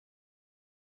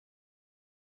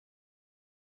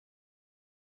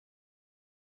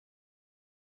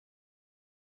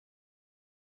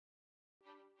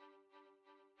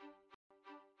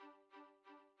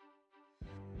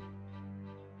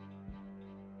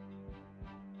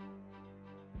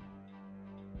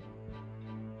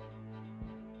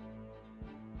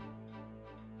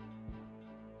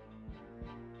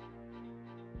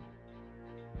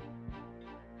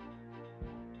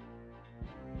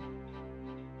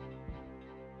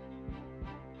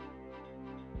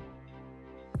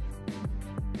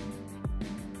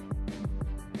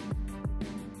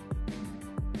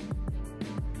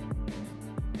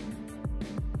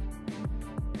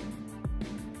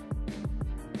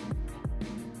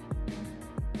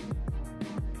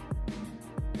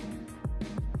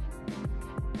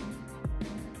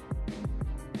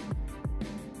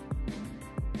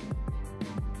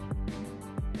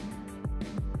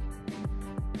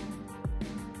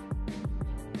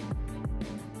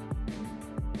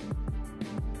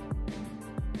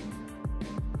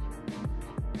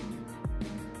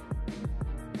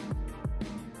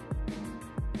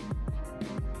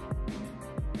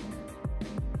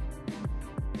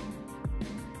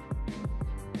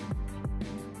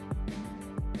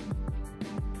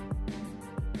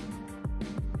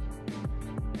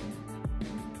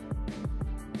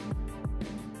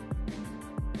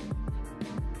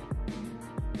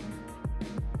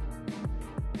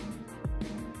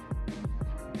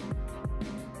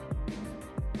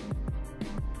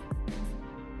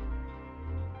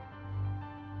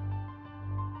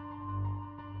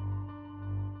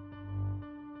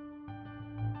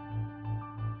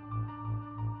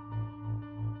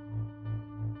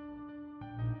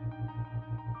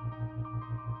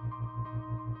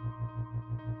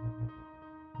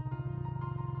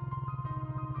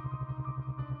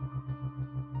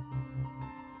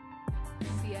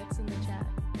X in the chat.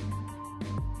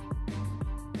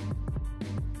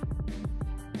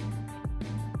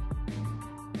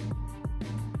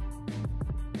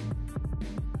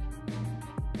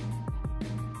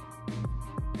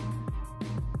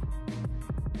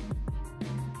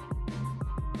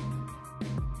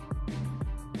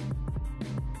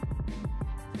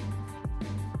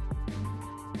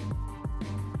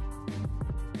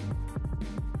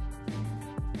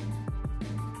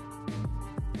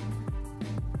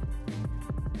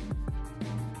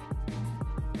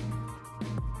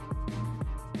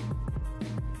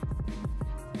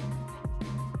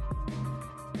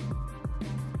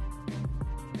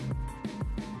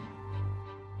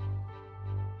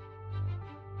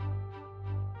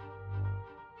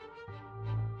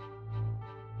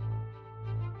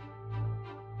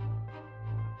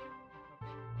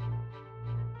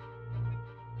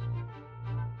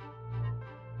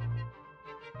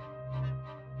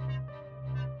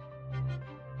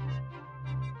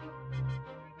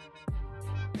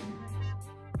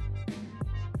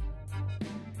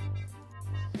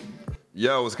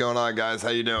 Yo, what's going on, guys? How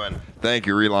you doing? Thank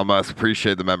you, Elon Musk.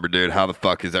 Appreciate the member, dude. How the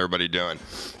fuck is everybody doing?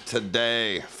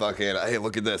 Today, fucking, hey,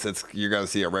 look at this. You're gonna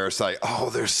see a rare sight.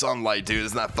 Oh, there's sunlight, dude.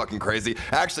 Isn't that fucking crazy?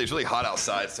 Actually, it's really hot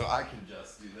outside, so I can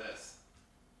just do this.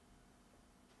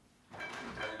 I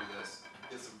can do this.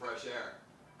 Get some fresh air.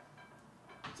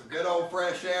 Some good old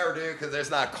fresh air, dude, because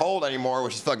it's not cold anymore,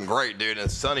 which is fucking great, dude. And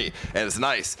it's sunny and it's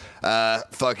nice.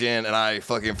 And I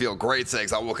fucking feel great today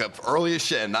because I woke up early as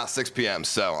shit and not 6 p.m.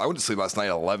 So I went to sleep last night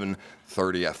at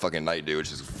 11:30 at fucking night, dude,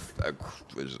 which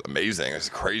is amazing. It's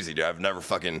crazy, dude.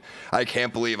 I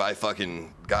can't believe I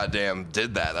fucking goddamn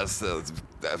did that.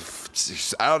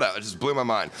 I don't know. It just blew my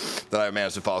mind that I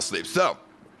managed to fall asleep. So,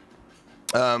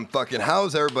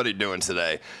 how's everybody doing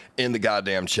today in the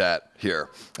goddamn chat here?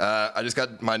 I just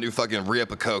got my new fucking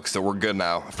re-up of Coke, so we're good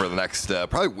now for the next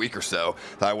probably week or so.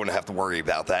 I wouldn't have to worry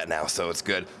about that now, so it's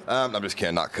good. I'm just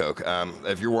kidding, not Coke.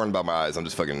 If you're worrying about my eyes, I'm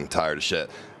just fucking tired of shit.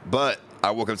 But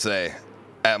I woke up today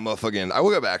at I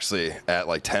woke up actually at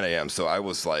like 10 a.m. So I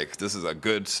was like, this is a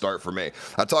good start for me.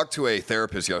 I talked to a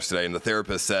therapist yesterday, and the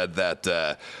therapist said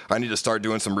that I need to start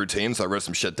doing some routines. So I wrote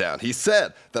some shit down. He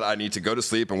said that I need to go to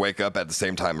sleep and wake up at the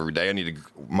same time every day. I need to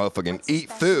motherfucking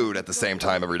eat food at the same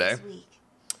time every day.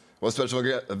 What's special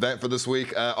event for this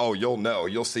week? Oh, you'll know.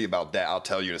 You'll see about that. I'll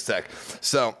tell you in a sec.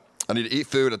 So I need to eat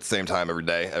food at the same time every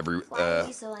day,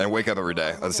 and wake up every day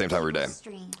at the same time every day.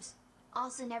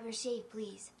 Also, never shave,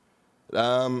 please.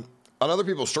 On other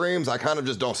people's streams, I kind of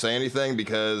just don't say anything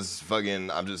because fucking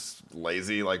I'm just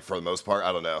lazy, like, for the most part.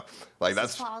 I don't know. Like,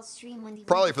 that's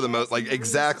probably for the most, like,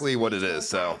 exactly what it is,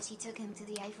 so. She took him to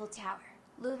the Eiffel Tower,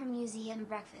 Louvre Museum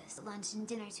breakfast, lunch and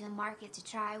dinner to a market to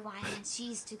try wine and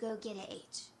cheese to go get a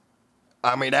H.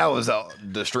 I mean, that was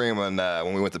the stream when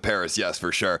we went to Paris. Yes,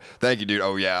 for sure. Thank you, dude.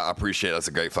 Oh, yeah, I appreciate it. That's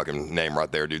a great fucking name right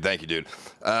there, dude. Thank you, dude.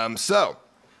 So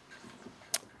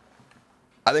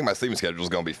I think my sleeping schedule is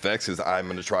going to be fixed because I'm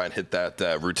going to try and hit that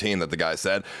routine that the guy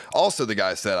said. Also, the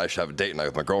guy said I should have a date night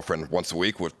with my girlfriend once a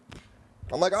week.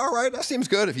 I'm like, all right, that seems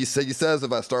good. He says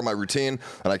if I start my routine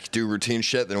and I do routine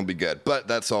shit, then it'll be good. But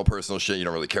that's all personal shit you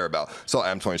don't really care about. So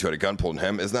M22 had a gun pulled on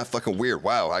him. Isn't that fucking weird?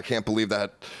 Wow, I can't believe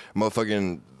that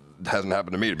motherfucking hasn't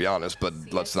happened to me, to be honest. But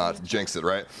let's not jinx it,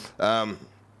 right?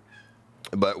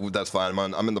 But that's fine.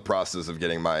 I'm in the process of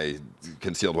getting my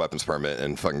concealed weapons permit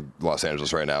in fucking Los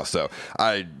Angeles right now. So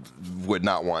I would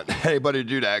not want anybody to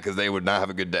do that because they would not have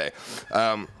a good day.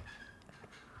 All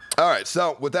right.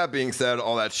 So with that being said,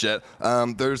 all that shit,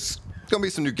 there's going to be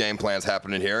some new game plans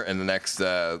happening here in the next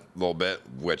little bit,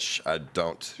 which I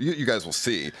don't. You guys will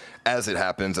see as it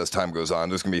happens, as time goes on.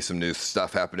 There's going to be some new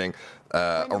stuff happening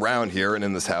around here and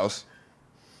in this house.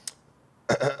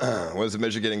 Was the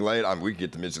midget getting laid? I mean, we can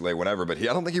get the midget laid whenever, but I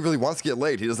don't think he really wants to get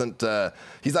laid. He doesn't.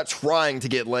 He's not trying to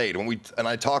get laid. When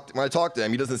I talk to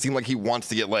him, he doesn't seem like he wants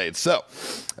to get laid. So,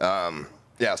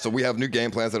 yeah. So we have new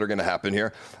game plans that are going to happen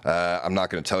here. I'm not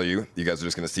going to tell you. You guys are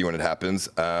just going to see when it happens.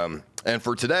 And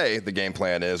for today, the game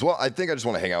plan is, well, I think I just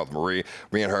want to hang out with Marie.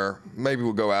 Me and her, maybe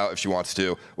we'll go out if she wants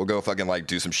to. We'll go fucking, like,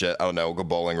 do some shit. I don't know. We'll go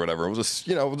bowling or whatever. We'll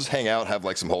just hang out, have,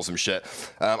 like, some wholesome shit.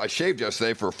 I shaved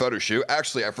yesterday for a photo shoot.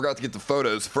 Actually, I forgot to get the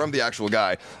photos from the actual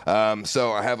guy.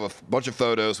 So I have a bunch of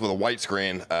photos with a white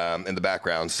screen in the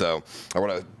background. So I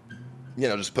want to,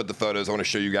 just put the photos. I want to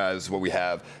show you guys what we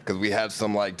have because we had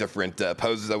some like different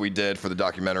poses that we did for the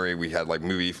documentary. We had like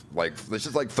it's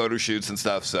just like photo shoots and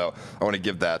stuff. So I want to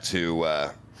give that to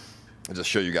just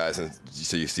show you guys and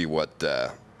so you see what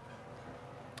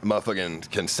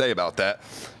motherfucking can say about that.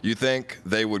 You think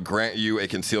they would grant you a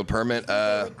concealed permit?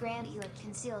 They would grant you a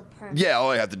concealed permit. Yeah,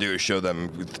 all I have to do is show them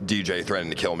DJ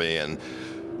threatening to kill me and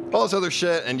all this other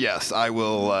shit, and yes, I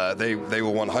will. They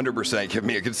will 100% give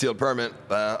me a concealed permit.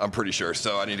 I'm pretty sure.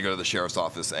 So I need to go to the sheriff's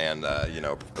office and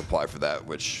apply for that,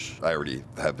 which I already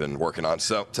have been working on.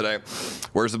 So today,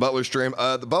 where's the Butler stream?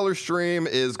 The Butler stream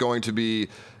is going to be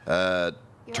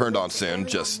turned on soon.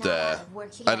 Just I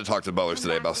had to talk to the Butlers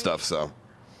today about stuff. So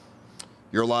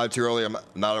you're live too early. I'm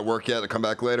not at work yet. To come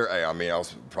back later. Hey, I mean, I'll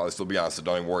probably still be on, so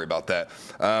don't even worry about that.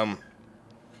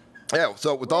 Yeah.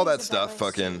 So with all that stuff,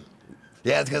 fucking.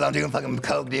 Yeah, it's because I'm doing fucking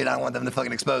coke, dude. I don't want them to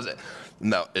fucking expose it.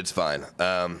 No, it's fine.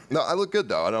 No, I look good,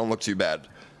 though. I don't look too bad.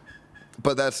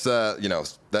 But that's,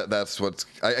 that's what's...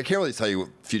 I can't really tell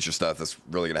you future stuff that's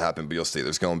really going to happen, but you'll see.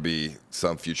 There's going to be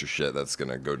some future shit that's going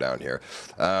to go down here.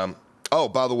 Oh,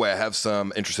 by the way, I have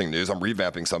some interesting news. I'm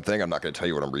revamping something. I'm not going to tell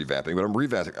you what I'm revamping, but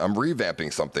I'm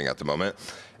revamping something at the moment.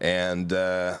 And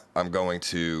I'm going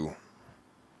to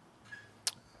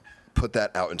put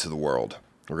that out into the world.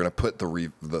 We're going to put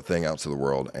the thing out to the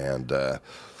world, and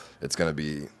it's going to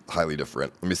be highly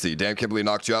different. Let me see. Dan Kimberly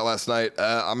knocked you out last night?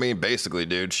 I mean, basically,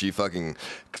 dude. She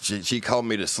called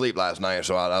me to sleep last night,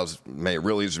 so made it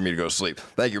real easy for me to go to sleep.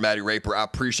 Thank you, Maddie Raper. I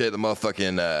appreciate the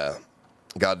motherfucking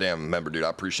goddamn member, dude. I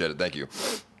appreciate it. Thank you.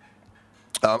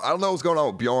 I don't know what's going on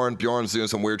with Bjorn. Bjorn's doing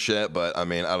some weird shit, but I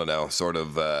mean, I don't know. Sort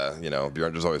of,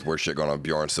 Bjorn, there's always weird shit going on with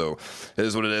Bjorn, so it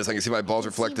is what it is. I can see my balls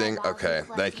reflecting. Okay,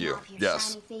 thank you.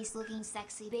 Yes.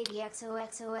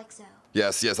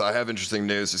 Yes, I have interesting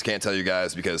news. Just can't tell you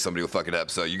guys because somebody will fuck it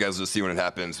up. So you guys will see when it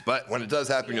happens. But when it does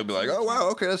happen, you'll be like, oh, wow,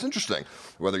 okay, that's interesting.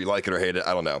 Whether you like it or hate it,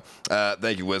 I don't know.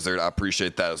 Thank you, Wizard. I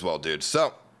appreciate that as well, dude.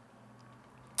 So,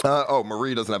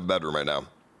 Marie doesn't have a bedroom right now.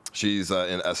 She's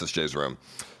in SSJ's room.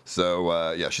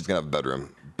 So, yeah, she's going to have a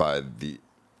bedroom by the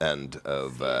end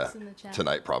of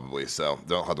tonight, probably. So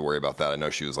don't have to worry about that. I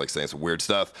know she was, like, saying some weird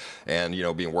stuff and,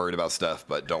 being worried about stuff.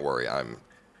 But don't worry. I'm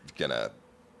going to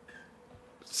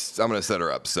set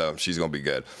her up. So she's going to be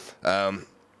good.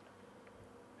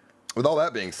 With all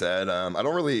that being said,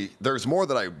 there's more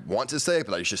that I want to say,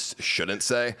 but I just shouldn't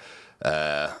say.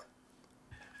 Let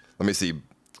me see.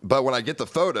 But when I get the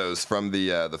photos from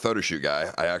the photo shoot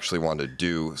guy, I actually want to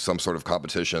do some sort of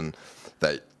competition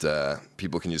that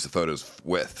people can use the photos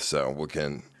with. So we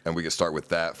can start with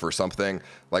that for something.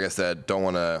 Like I said, don't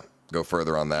want to go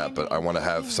further on that, but I want to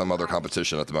have some other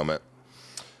competition at the moment.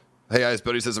 Hey, Ice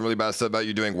Buddy says some really bad stuff about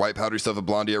you doing white powdery stuff with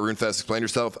Blondie at RuneFest. Explain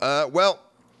yourself. Well,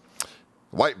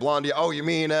 white Blondie. Oh, you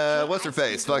mean what's her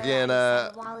face? Fucking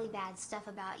Wally bad stuff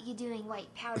about you doing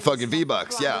white powdery. Fucking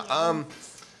V-Bucks. Yeah.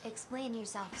 Explain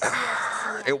yourself.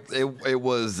 It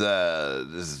was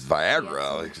this is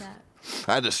Viagra.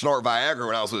 I had to snort Viagra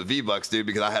when I was with V-Bucks, dude,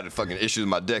 because I had fucking issues with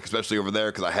my dick, especially over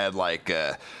there, because I had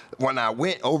when I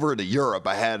went over to Europe,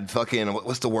 I had fucking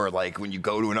what's the word, like when you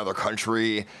go to another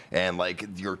country and like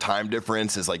your time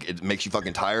difference is like it makes you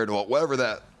fucking tired. Well, whatever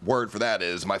that word for that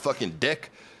is, my fucking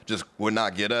dick just would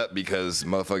not get up because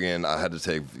motherfucking I had to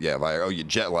take Viagra. Oh, you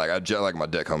jet lag. I jet lag my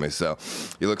dick, homie. So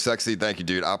you look sexy. Thank you,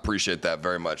 dude. I appreciate that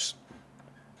very much.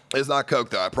 It's not coke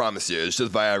though, I promise you. It's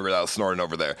just Viagra that I was snorting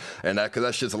over there, and because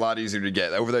that shit's a lot easier to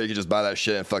get. Over there, you can just buy that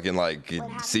shit in fucking like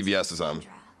CVS or something.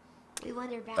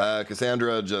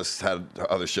 Cassandra just had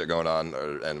other shit going on,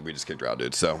 and we just kicked her out,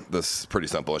 dude. So this is pretty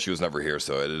simple. She was never here,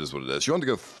 so it is what it is. She wanted to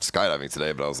go skydiving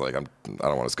today, but I was like, I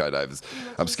don't want to skydive.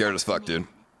 I'm scared as fuck, dude.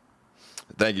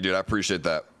 Thank you, dude. I appreciate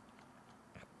that.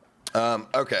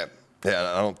 Okay.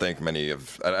 Yeah, I don't think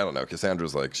I don't know.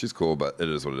 Cassandra's like, she's cool, but it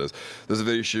is what it is. There's a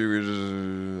video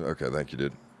shoot. Okay, thank you,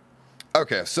 dude.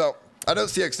 Okay, so I know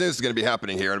CX News is going to be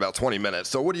happening here in about 20 minutes.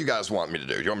 So what do you guys want me to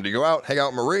do? Do you want me to go out, hang out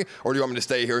with Marie, or do you want me to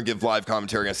stay here and give live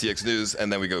commentary on CX News,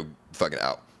 and then we go fucking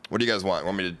out? What do you guys want?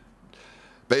 Want me to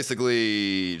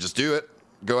basically just do it,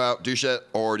 go out, do shit,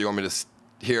 or do you want me to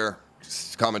hear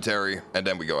commentary, and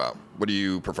then we go out? What do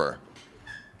you prefer?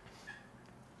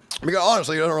 I mean,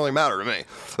 honestly, it doesn't really matter to me.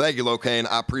 Thank you, Locaine.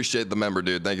 I appreciate the member,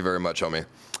 dude. Thank you very much, homie.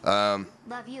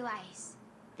 Love you, Ice.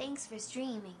 Thanks for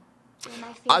streaming.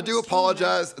 I do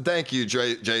apologize. Thank you,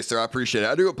 Jacer. I appreciate it.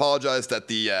 I do apologize that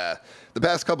the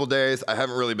past couple days I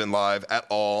haven't really been live at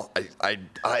all.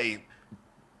 I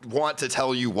want to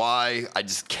tell you why. I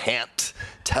just can't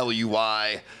tell you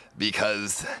why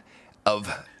because of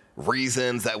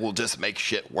reasons that will just make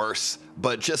shit worse.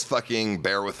 But just fucking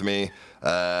bear with me.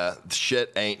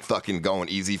 Shit ain't fucking going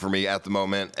easy for me at the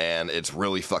moment, and it's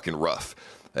really fucking rough.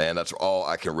 And that's all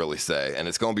I can really say. And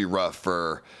it's going to be rough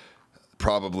for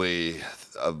probably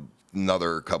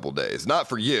another couple days. Not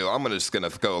for you. I'm just going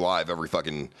to go live every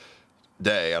fucking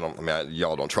day.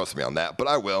 Y'all don't trust me on that, but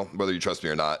I will, whether you trust me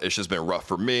or not. It's just been rough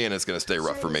for me, and it's going to stay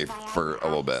rough for me for a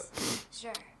little bit.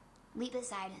 Sure. Leave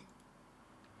Poseidon.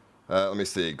 Let me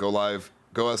see. Go live.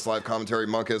 Go us live commentary,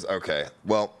 Monkas. Okay.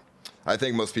 Well, I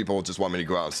think most people just want me to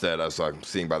go out instead, as I'm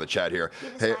seeing by the chat here.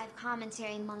 Give us Hey, live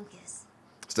commentary, Monkus.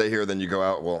 stay here, then you go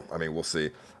out. Well, I mean, we'll see.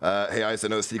 Hey, Ice, I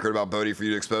know a secret about Bodhi for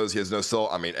you to expose. He has no soul.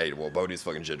 I mean, hey, well, Bodhi's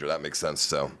fucking ginger. That makes sense.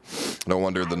 So, no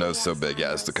wonder the nose so big.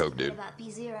 Yeah, it's the coke, dude.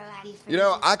 You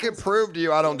know, I can prove to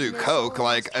you I don't do coke.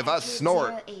 Like, if I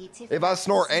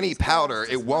snort any powder,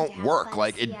 it won't work.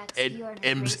 Like,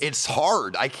 it's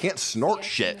hard. I can't snort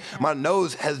shit. My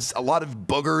nose has a lot of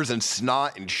boogers and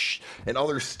snot and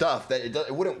other stuff that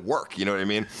it wouldn't work. You know what I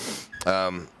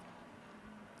mean?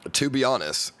 To be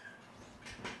honest.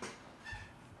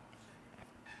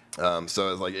 So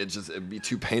it's like it'd be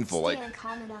too painful. Stay like and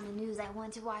comment on the news. I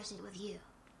want to watch it with you.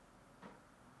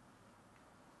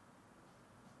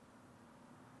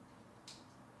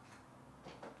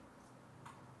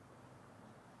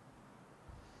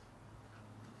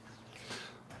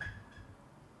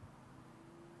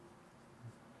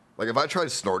 Like if I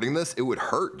tried snorting this, it would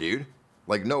hurt, dude.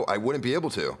 Like no, I wouldn't be able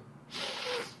to.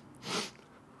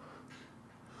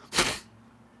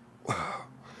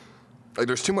 Like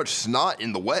there's too much snot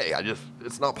in the way.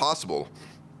 It's not possible.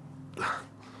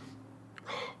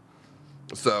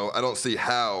 So I don't see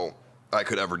how I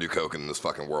could ever do coke in this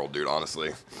fucking world, dude,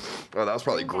 honestly. Oh, that was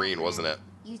probably green, wasn't it?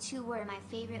 You two were my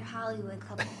favorite Hollywood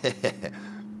couple.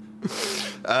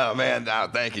 Oh man,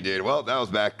 thank you, dude. Well, that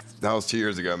was 2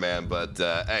 years ago, man. But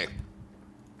hey,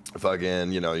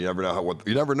 fucking, you never know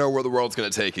you never know where the world's gonna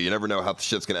take you. You never know how the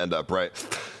shit's gonna end up, right?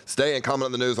 Stay and comment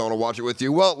on the news. I want to watch it with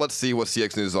you. Well, let's see what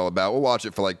CX News is all about. We'll watch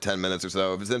it for like 10 minutes or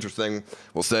so. If it's interesting,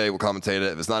 we'll commentate it.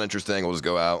 If it's not interesting, we'll just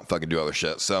go out and fucking do other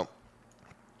shit. So,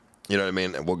 you know what I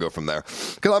mean? And we'll go from there.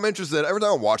 Because I'm interested. Every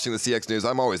time I'm watching the CX News,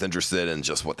 I'm always interested in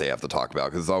just what they have to talk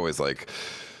about. Because it's always like,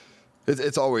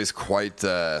 it's always quite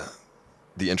the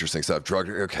interesting stuff.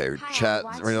 Okay, chat.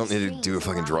 We don't need to do a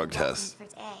fucking drug test.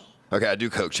 Okay, I do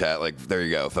coke, chat. Like, there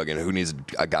you go. Fucking, who needs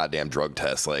a goddamn drug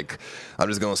test? Like, I'm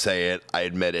just gonna say it. I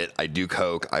admit it. I do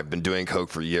coke. I've been doing coke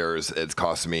for years. It's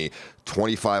cost me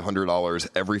 $2,500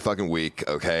 every fucking week.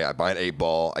 Okay, I buy an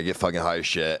 8-ball. I get fucking high as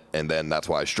shit, and then that's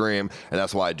why I stream, and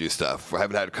that's why I do stuff. I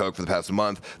haven't had coke for the past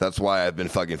month. That's why I've been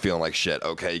fucking feeling like shit.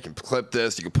 Okay, you can clip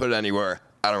this. You can put it anywhere.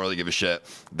 I don't really give a shit.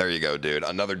 There you go, dude.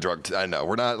 Another drug. I know.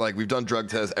 We're not like, we've done drug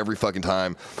tests every fucking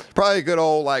time. Probably a good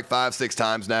old like 5-6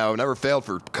 times now. I've never failed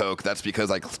for coke. That's because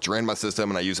I drain my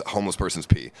system and I use a homeless person's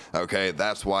pee. Okay?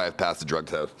 That's why I've passed the drug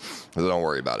test. So don't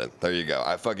worry about it. There you go.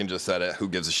 I fucking just said it. Who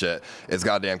gives a shit? It's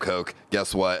goddamn coke.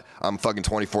 Guess what? I'm fucking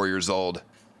 24 years old.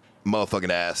 Motherfucking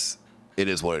ass. It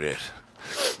is what it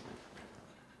is.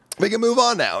 We can move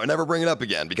on now and never bring it up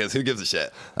again because who gives a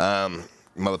shit?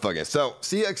 Motherfucking. So,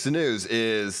 CX News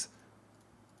is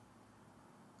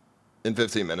in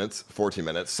 15 minutes, 14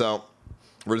 minutes. So,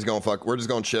 we're just going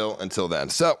to chill until then.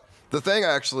 So, the thing I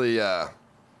actually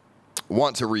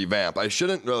want to revamp, I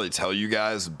shouldn't really tell you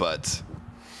guys, but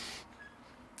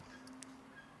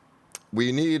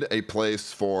we need a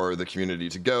place for the community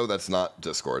to go that's not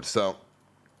Discord. So,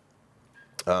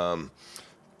 the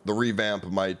revamp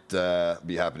might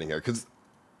be happening here because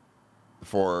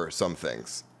for some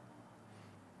things.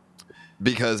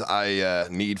 Because I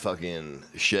need fucking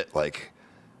shit like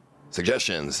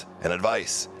suggestions and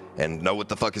advice and know what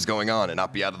the fuck is going on and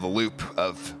not be out of the loop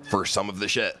for some of the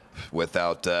shit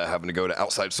without having to go to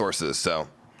outside sources. So,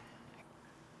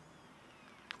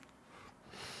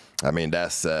 I mean,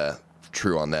 that's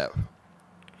true on that.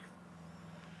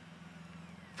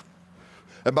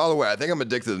 And by the way, I think I'm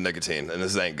addicted to nicotine, and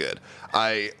this ain't good.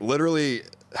 I literally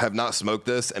have not smoked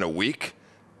this in a week.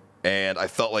 And I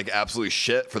felt like absolute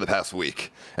shit for the past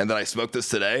week. And then I smoked this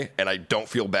today, and I don't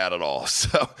feel bad at all.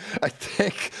 So I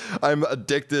think I'm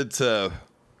addicted to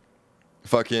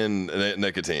fucking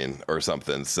nicotine or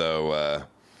something. So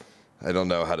I don't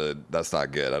know how to, that's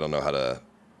not good. I don't know how to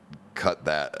cut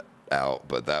that out.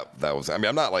 But that was, I mean,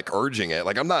 I'm not like urging it.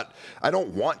 Like I don't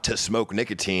want to smoke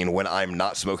nicotine when I'm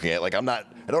not smoking it. Like I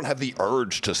don't have the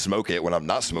urge to smoke it when I'm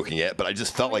not smoking it. But I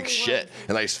just felt like shit.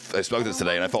 And I smoked this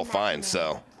today, and I felt fine.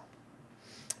 So.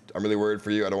 I'm really worried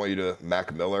for you. I don't want you to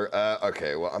Mac Miller.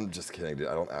 Okay, well, I'm just kidding, dude.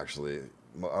 I don't actually...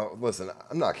 listen,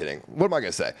 I'm not kidding. What am I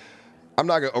going to say? I'm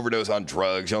not going to overdose on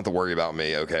drugs. You don't have to worry about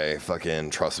me, okay?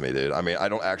 Fucking trust me, dude. I mean, I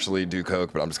don't actually do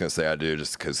coke, but I'm just going to say I do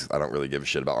just because I don't really give a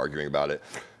shit about arguing about it.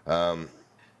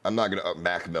 I'm not going to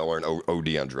Mac Miller and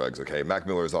OD on drugs, okay? Mac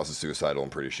Miller is also suicidal, I'm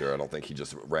pretty sure. I don't think he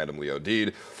just randomly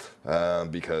OD'd.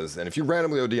 And if you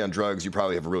randomly OD on drugs, you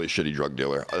probably have a really shitty drug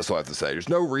dealer. That's all I have to say. There's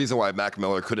no reason why Mac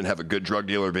Miller couldn't have a good drug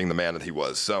dealer being the man that he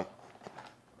was. So,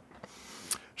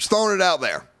 just throwing it out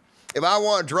there. If I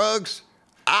want drugs,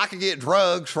 I could get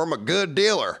drugs from a good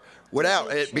dealer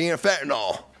without it being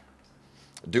fentanyl.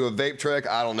 Do a vape trick?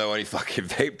 I don't know any fucking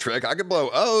vape trick. I could blow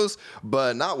O's,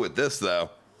 but not with this though.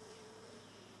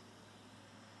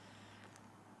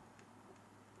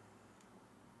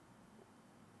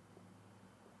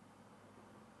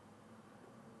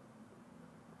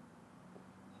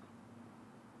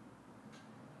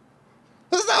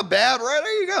 That's not bad, right?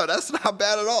 There you go. That's not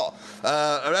bad at all.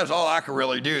 That's all I can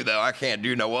really do, though. I can't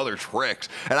do no other tricks.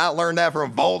 And I learned that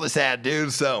from Vods,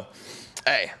 dude. So,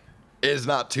 hey, it's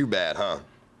not too bad, huh?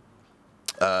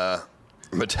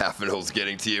 Modafinil's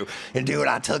getting to you. And, dude,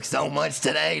 I took so much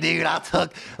today, dude. I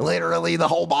took literally the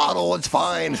whole bottle. It's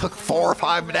fine. Took 4 or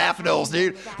 5 modafinils,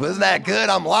 dude. But isn't that good?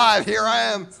 I'm live. Here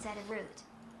I am.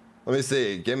 Let me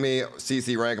see. Give me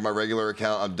CC rank on my regular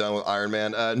account. I'm done with Iron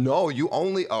Man. No, you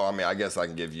only... Oh, I mean, I guess I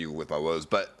can give you with my woes,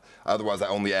 but otherwise I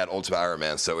only add Ultimate Iron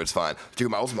Man, so it's fine.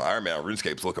 Dude, my Ultimate Iron Man on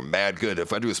RuneScape's looking mad good.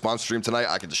 If I do a sponsor stream tonight,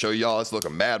 I get to show y'all it's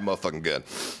looking mad motherfucking good.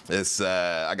 It's,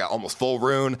 I got almost full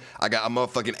rune. I got a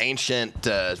motherfucking ancient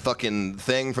fucking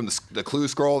thing from the clue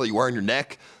scroll that you wear on your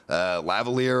neck.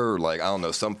 Lavalier, or like, I don't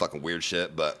know, some fucking weird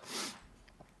shit, but...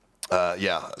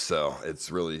 yeah, so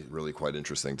it's really, really quite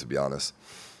interesting, to be honest.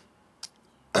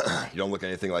 You don't look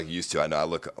anything like you used to. I know I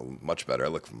look much better. I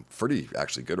look pretty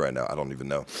actually good right now. I don't even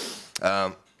know.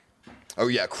 Oh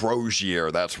yeah,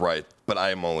 Crozier, that's right. But I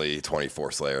am only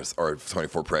 24 Slayers or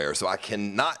 24 Prayers, so I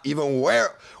cannot even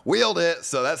wield it.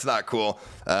 So that's not cool.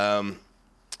 I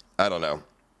don't know.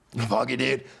 Foggy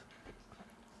dude.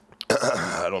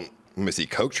 I don't. Let me see.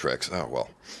 Coke tricks. Oh well.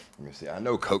 Let me see. I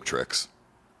know Coke tricks.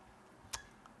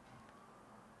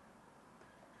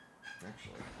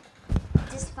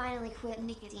 Just finally quit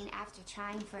nicotine after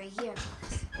trying for a year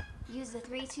plus. Use the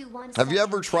 3, 2, 1. Have you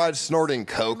ever tried snorting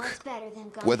Coke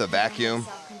with a vacuum?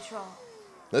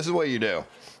 This is what you do.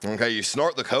 Okay, you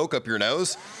snort the Coke up your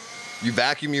nose, you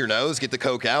vacuum your nose, get the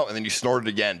Coke out, and then you snort it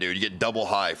again, dude. You get double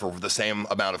high for the same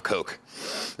amount of Coke.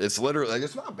 It's literally, like,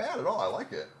 it's not bad at all. I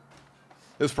like it.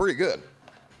 It's pretty good.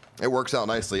 It works out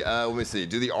nicely. Let me see.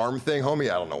 Do the arm thing, homie.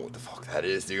 I don't know what the fuck that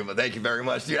is, dude, but thank you very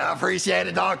much, dude. I appreciate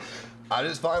it, dog. I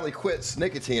just finally quit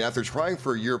nicotine after trying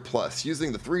for a year plus.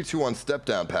 Using the 3, 2, 1 step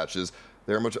down patches,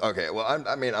 they're much okay. Well,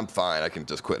 I mean, I'm fine. I can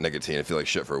just quit nicotine and feel like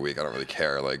shit for a week. I don't really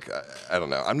care. Like, I don't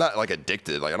know. I'm not like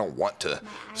addicted. Like, I don't want to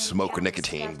smoke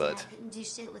nicotine, but I couldn't do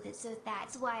shit with it, so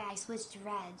that's why I switched to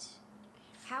Reg.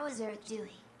 How is Earth doing?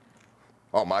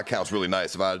 Oh, my account's really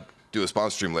nice. If I do a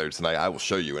sponsor stream later tonight, I will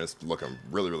show you, and it's looking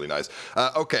really, really nice.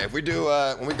 Okay, if we do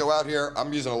when we go out here,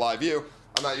 I'm using a live view.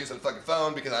 I'm not using a fucking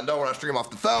phone because I know when I stream off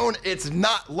the phone, it's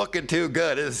not looking too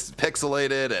good. It's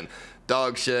pixelated and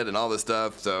dog shit and all this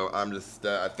stuff. So I'm just,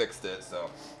 I fixed it so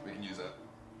we can use it.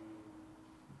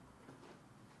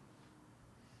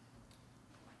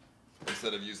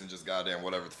 Instead of using just goddamn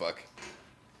whatever the fuck.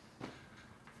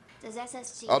 Does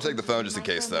SSG I'll take the phone just in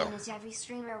case though. Every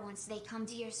streamer once they come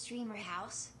to your streamer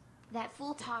house. That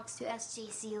fool talks to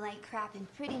SJC like crap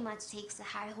and pretty much takes the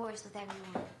high horse with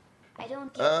everyone. I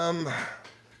don't get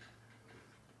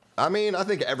I mean, I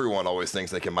think everyone always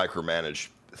thinks they can micromanage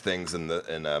things in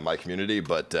my community,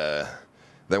 but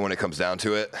then when it comes down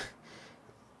to it,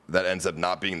 that ends up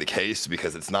not being the case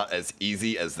because it's not as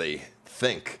easy as they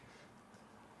think.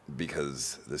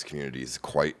 Because this community is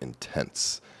quite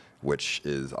intense, which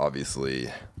is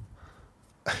obviously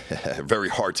very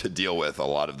hard to deal with a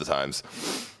lot of the times.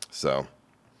 So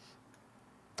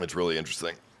it's really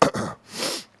interesting.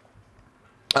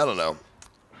 I don't know,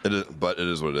 but it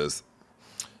is what it is.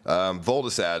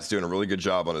 Voldasad's doing a really good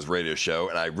job on his radio show,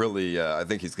 and I really, I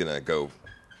think he's gonna go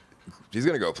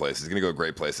places. He's gonna go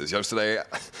great places. Yesterday,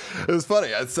 it was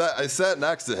funny. I sat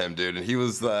next to him, dude, and he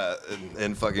was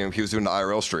in fucking. He was doing the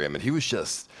IRL stream, and he was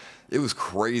just, it was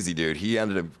crazy, dude. He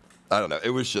ended up, I don't know.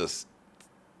 It was just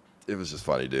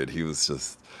funny, dude. He was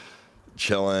just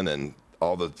chilling and.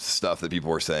 All the stuff that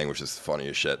people were saying was just funny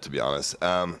as shit, to be honest.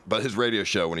 But his radio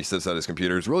show, when he sits at his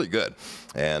computer, is really good.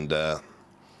 And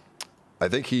I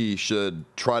think he should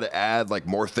try to add like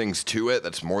more things to it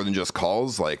that's more than just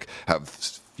calls, like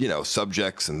have, you know,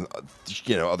 subjects and,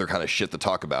 you know, other kind of shit to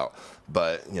talk about.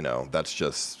 But, you know, that's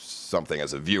just something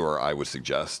as a viewer I would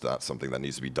suggest, not something that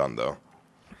needs to be done, though.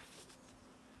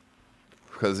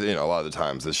 Because, you know, a lot of the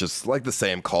times it's just like the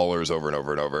same callers over and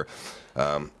over and over.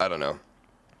 I don't know.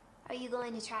 Are you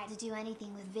going to try to do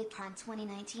anything with VidCon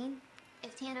 2019?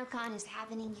 If TanoCon is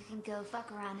happening, you can go fuck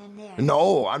around in there.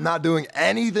 No, I'm not doing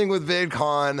anything with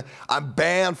VidCon. I'm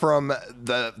banned from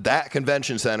that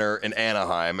convention center in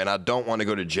Anaheim, and I don't want to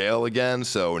go to jail again.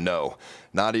 So no,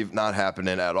 not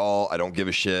happening at all. I don't give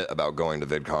a shit about going to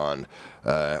VidCon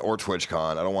or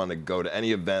TwitchCon. I don't want to go to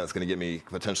any event that's going to get me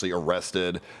potentially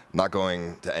arrested. I'm not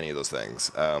going to any of those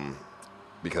things.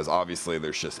 because obviously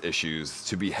there's just issues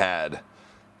to be had,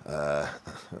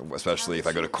 especially if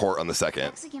I go to court on the 2nd.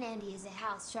 Mexican Andy is a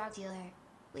house drug dealer.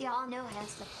 We all know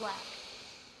hence the flag.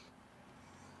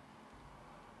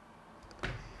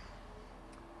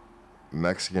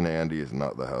 Mexican Andy is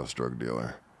not the house drug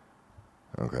dealer.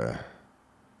 Okay.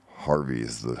 Harvey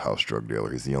is the house drug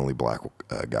dealer. He's the only black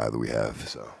guy that we have,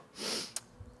 so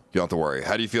you don't have to worry.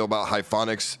 How do you feel about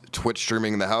Hyphonics Twitch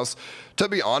streaming in the house? To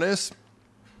be honest,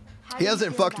 he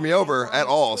hasn't fucked me over at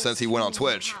all since he went on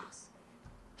Twitch.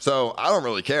 So I don't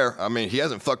really care. I mean, he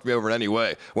hasn't fucked me over in any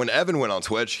way. When Evan went on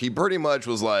Twitch, he pretty much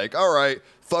was like, all right,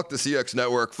 fuck the CX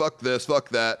network, fuck this, fuck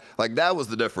that. Like, that was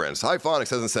the difference. Hyphonics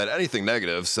hasn't said anything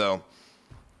negative, so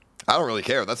I don't really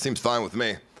care. That seems fine with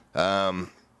me.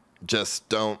 Just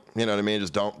don't, you know what I mean?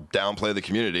 Just don't downplay the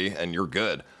community and you're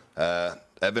good.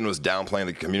 Evan was downplaying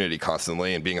the community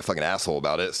constantly and being a fucking asshole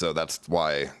about it. So that's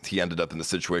why he ended up in the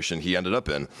situation he ended up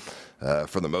in,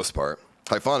 for the most part.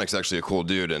 Hyphonic's actually a cool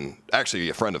dude and actually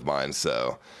a friend of mine.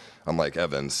 So unlike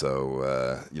Evan,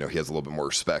 so, you know, he has a little bit more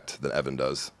respect than Evan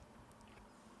does.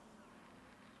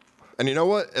 And you know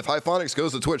what? If Hyphonics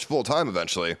goes to Twitch full time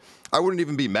eventually, I wouldn't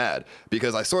even be mad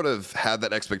because I sort of had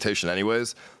that expectation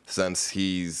anyways, since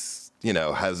he's, you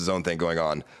know, has his own thing going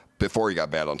on before he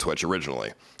got banned on Twitch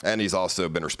originally. And he's also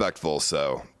been respectful,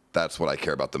 so that's what I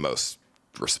care about the most.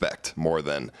 Respect more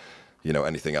than, you know,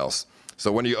 anything else.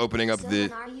 So when are you opening up the...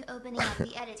 when are you opening up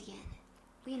the edit again?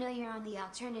 We know you're on the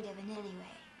alternative in any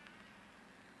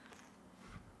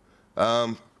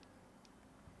way.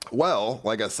 Well,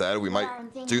 like I said, we might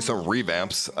do some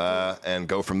revamps and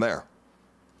go from there.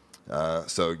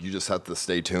 So you just have to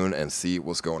stay tuned and see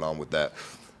what's going on with that.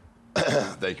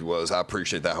 Thank you, Woz. I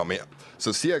appreciate that, homie.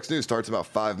 So CX News starts in about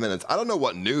 5 minutes. I don't know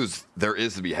what news there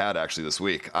is to be had actually this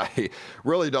week. I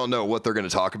really don't know what they're going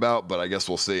to talk about, but I guess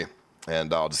we'll see.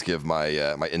 And I'll just give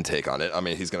my my intake on it. I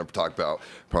mean, he's going to talk about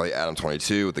probably Adam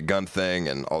 22 with the gun thing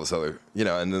and all this other, you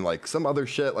know, and then like some other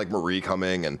shit like Marie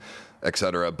coming and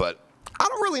etc. But I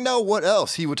don't really know what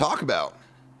else he would talk about.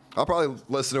 I'll probably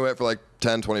listen to it for like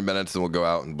 10, 20 minutes and we'll go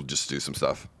out and we'll just do some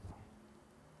stuff.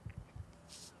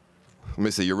 Let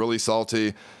me see. You're really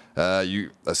salty. As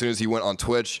soon as he went on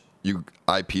Twitch, you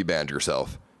IP banned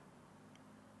yourself.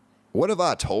 What have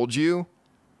I told you?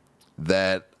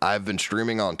 That I've been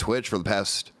streaming on Twitch for the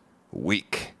past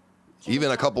week,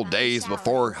 even a couple days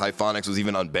before Hyphonics was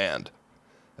even unbanned.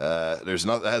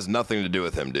 That has nothing to do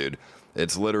with him, dude.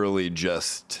 It's literally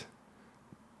just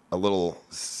a little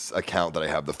account that I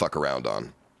have the fuck around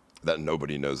on that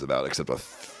nobody knows about except a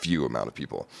few amount of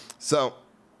people. So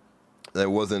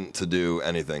it wasn't to do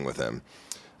anything with him.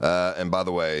 And by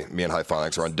the way, me and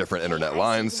Hyphonics are on different internet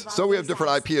lines, so we have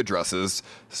different IP addresses.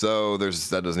 So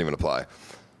that doesn't even apply.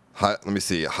 Let me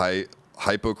see.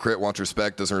 Hypocrite wants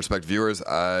respect, doesn't respect viewers.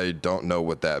 I don't know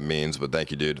what that means, but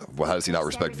thank you, dude. Well, how does he not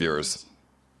respect viewers?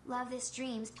 Love the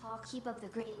streams, Paul. Keep up the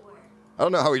great work. I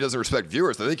don't know how he doesn't respect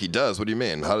viewers. I think he does. What do you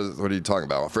mean? What are you talking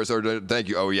about? First order, thank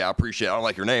you. Oh yeah, I appreciate it. I don't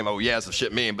like your name. Oh yeah, it's a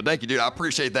shit meme. But thank you, dude. I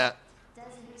appreciate that.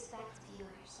 Doesn't respect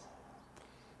viewers.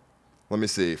 Let me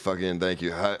see. Fucking thank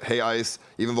you. Hey Ice.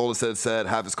 Even Voda said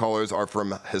half his callers are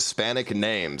from Hispanic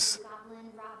names.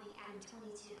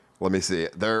 Let me see.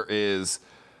 There is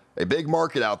a big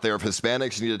market out there of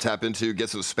Hispanics you need to tap into, get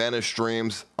some Spanish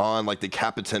streams on like the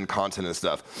Capitan content and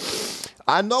stuff.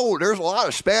 I know there's a lot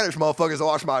of Spanish motherfuckers that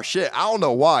watch my shit. I don't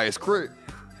know why. It's crazy.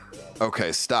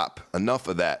 Okay, stop. Enough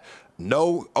of that.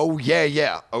 No. Oh,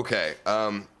 yeah. Okay.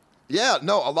 Yeah,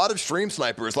 no, a lot of stream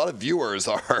snipers, a lot of viewers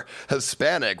are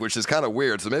Hispanic, which is kind of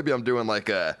weird. So maybe I'm doing maybe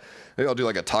I'll do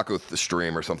like a taco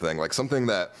stream or something, like something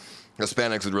that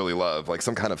Hispanics would really love, like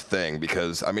some kind of thing,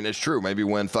 because, I mean, it's true. Maybe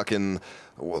when fucking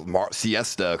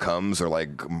Siesta comes or, like,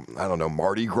 I don't know,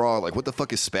 Mardi Gras, like, what the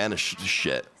fuck is Spanish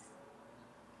shit?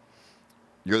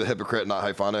 You're the hypocrite, not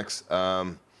Hyphonics.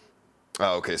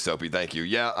 Oh, okay, Soapy, thank you.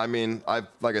 Yeah, I mean,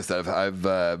 like I said, I've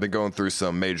been going through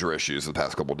some major issues the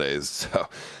past couple days, so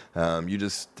you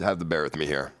just have to bear with me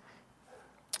here,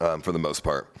 for the most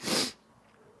part.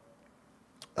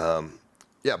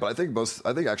 Yeah, but I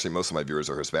think actually most of my viewers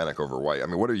are Hispanic over white. I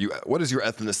mean, what is your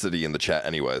ethnicity in the chat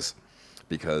anyways?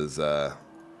 Because I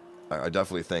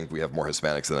definitely think we have more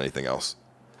Hispanics than anything else.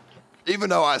 Even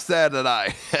though I said that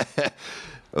I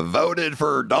voted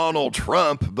for Donald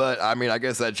Trump, but I mean, I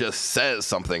guess that just says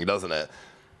something, doesn't it?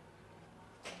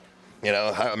 You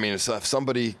know, I mean, if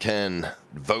somebody can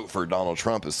vote for Donald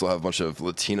Trump and still have a bunch of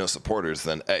Latino supporters,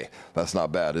 then hey, that's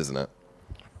not bad, isn't it?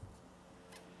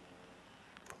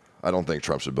 I don't think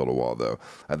Trump should build a wall, though.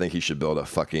 I think he should build a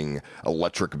fucking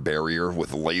electric barrier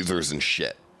with lasers and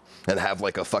shit. And have,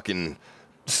 like, a fucking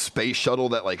space shuttle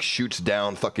that like shoots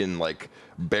down fucking like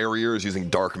barriers using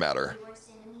dark matter.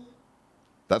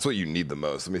 That's what you need the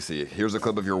most. Let me see. Here's a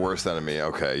clip of your worst enemy.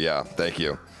 Okay, yeah, thank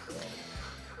you.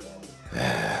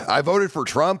 I voted for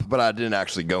Trump, but I didn't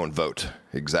actually go and vote.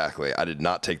 Exactly. I did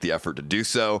not take the effort to do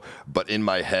so, but in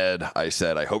my head, I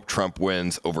said, I hope Trump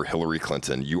wins over Hillary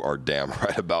Clinton. You are damn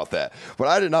right about that. But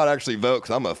I did not actually vote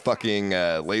because I'm a fucking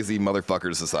lazy motherfucker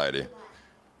to society.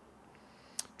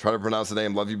 Try to pronounce the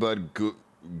name. Love you, bud.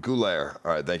 Goulaire.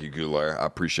 All right, thank you, Goulaire. I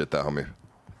appreciate that, homie.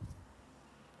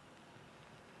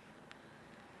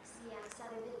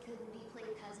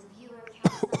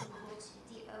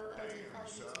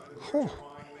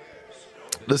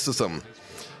 This is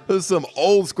some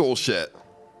old school shit.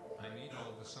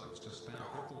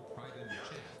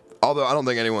 Although I don't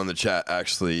think anyone in the chat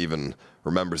actually even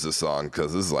remembers this song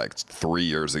because this is like 3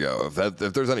 years ago.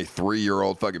 If there's any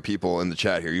 3-year-old fucking people in the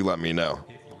chat here, you let me know.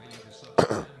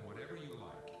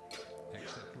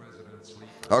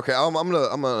 Okay, I'm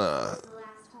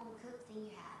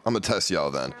gonna test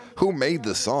y'all then. Who made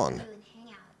this song?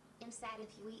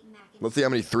 Let's see how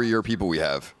many 3-year people we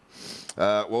have.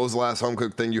 What was the last home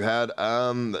cooked thing you had?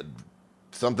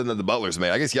 Something that the Butlers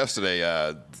made. I guess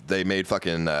yesterday they made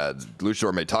fucking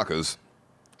Luchador made tacos,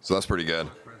 so that's pretty good.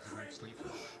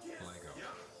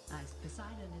 Ice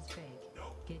Poseidon is fake.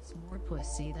 Gets more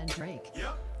pussy than Drake.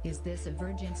 Is this a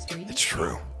virgin street? It's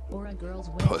true. Or a girl's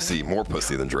pussy, more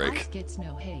pussy than Drake. Ice gets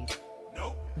no hate.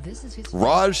 This is his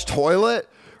Raj Toilet?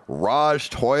 Raj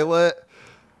Toilet?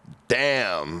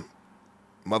 Damn.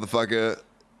 Motherfucker.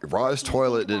 Raj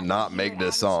Toilet did not make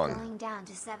this song. Going down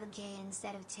to 7K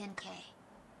instead of 10K.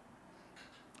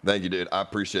 Thank you, dude. I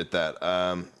appreciate that.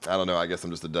 I don't know. I guess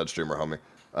I'm just a dead streamer, homie.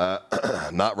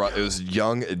 Not Raj. It was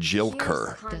Young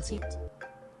Jilker.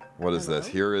 What is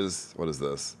this? What is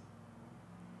this?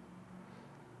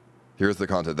 Here's the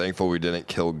content. Thankful we didn't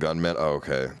kill gunmen. Oh,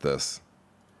 okay. This.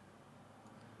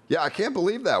 Yeah, I can't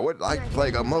believe that. What, like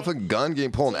a motherfucking gun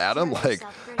getting pulled at him? Like,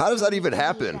 how does that even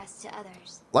happen?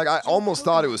 Like, I almost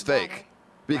thought it was fake.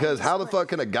 Because how the fuck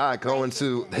can a guy go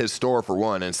into his store for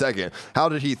one? And second, how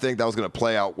did he think that was going to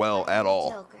play out well at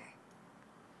all?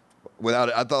 Without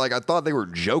it, I thought they were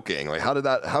joking. Like, how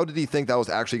did he think that was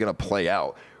actually going to play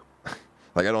out?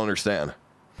 Like, I don't understand.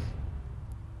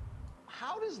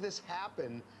 How does this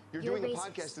happen? You're doing a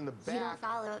podcast in the back. You don't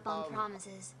follow up on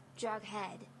promises. Drug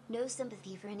head. No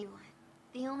sympathy for anyone.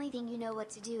 The only thing you know what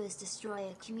to do is destroy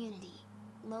a community.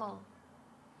 Lol.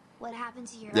 What happened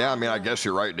to your Yeah, I mean, I guess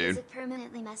you're right, dude. Is it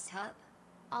permanently messed up?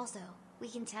 Also, we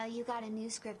can tell you got a new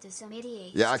script of some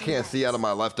idiot. Yeah, I can't see out of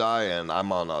my left eye, and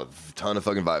I'm on a ton of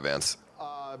fucking Vyvanse.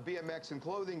 BMX and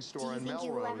clothing store in Melrose. Do you think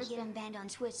you will ever get unbanned on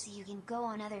Twitch so you can go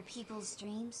on other people's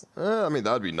streams? I mean,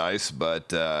 that would be nice,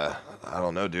 but I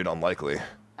don't know, dude. Unlikely.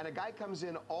 And a guy comes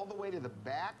in all the way to the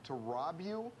back to rob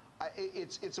you.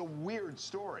 It's a weird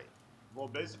story. Well,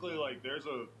 basically, like there's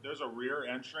a rear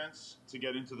entrance to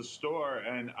get into the store,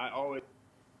 and I always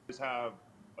have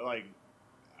like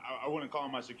I wouldn't call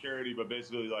him my security, but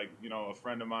basically like a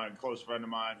friend of mine, close friend of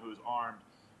mine who's armed,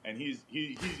 and he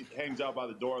hangs out by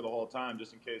the door the whole time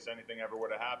just in case anything ever were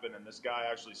to happen. And this guy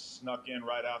actually snuck in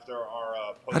right after our.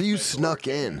 How do you snuck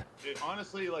in?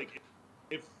 Honestly, like.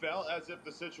 It felt as if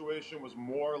the situation was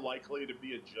more likely to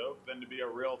be a joke than to be a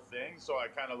real thing, so I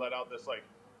kind of let out this like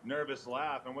nervous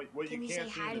laugh. And what you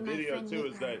can't see in the video too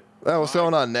is that what's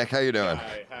going on, Nick? How you doing?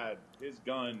 I had his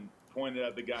gun pointed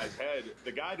at the guy's head.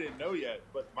 The guy didn't know yet,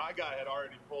 but my guy had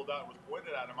already pulled out and was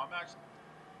pointed at him. I'm actually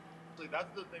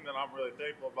that's the thing that I'm really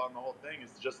thankful about in the whole thing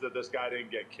is just that this guy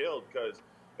didn't get killed because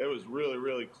it was really,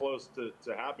 really close to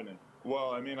happening.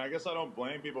 Well, I mean, I guess I don't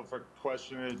blame people for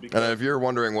questioning it because... And if you're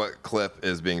wondering what clip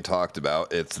is being talked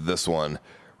about, it's this one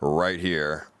right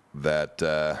here that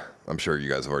I'm sure you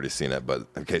guys have already seen it, but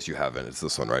in case you haven't, it's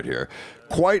this one right here.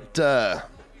 Quite,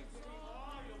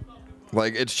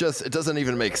 like, it doesn't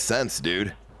even make sense,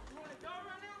 dude.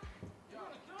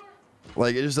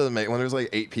 Like, it just doesn't make, when there's like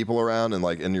 8 people around and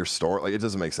like in your store, like it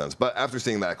doesn't make sense. But after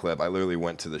seeing that clip, I literally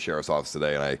went to the sheriff's office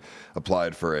today and I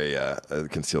applied for a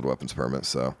concealed weapons permit.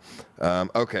 So,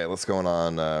 okay, let's go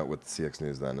on with CX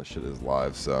News then. This shit is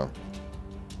live, so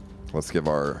let's give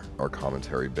our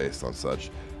commentary based on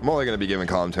such. I'm only going to be giving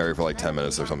commentary for like 10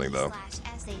 minutes or something though,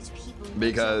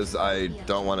 because I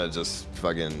don't want to just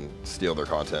fucking steal their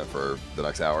content for the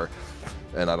next hour.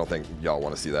 And I don't think y'all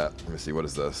want to see that. Let me see, what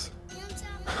is this?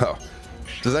 Oh.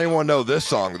 Does anyone know this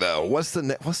song though? What's the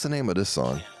name of this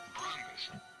song?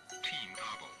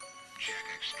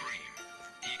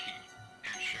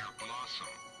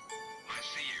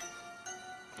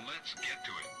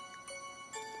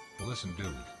 Listen,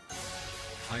 dude.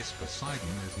 Ice Poseidon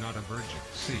is not a virgin.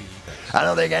 CX. I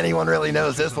don't think anyone really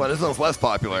knows this one. This one's less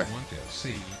popular. I want to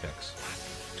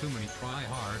CX. Too many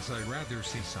tryhards. I'd rather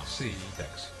see some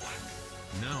CX.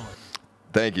 Now.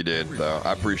 Thank you, dude. Though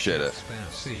I appreciate it.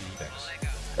 CX.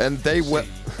 And they will.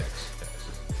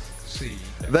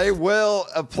 They will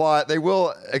apply. They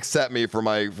will accept me for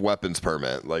my weapons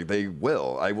permit. Like they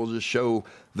will. I will just show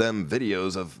them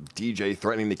videos of DJ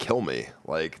threatening to kill me.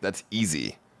 Like that's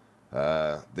easy.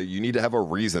 You need to have a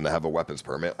reason to have a weapons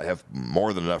permit. I have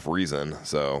more than enough reason,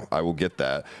 so I will get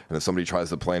that. And if somebody tries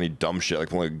to play any dumb shit, like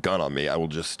pulling a gun on me, I will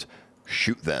just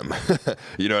shoot them.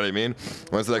 You know what I mean?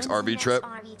 When's the next RV trip?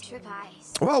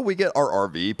 Well, we get our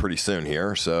RV pretty soon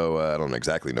here, so I don't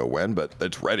exactly know when, but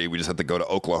it's ready. We just have to go to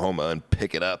Oklahoma and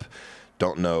pick it up.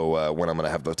 Don't know when I'm going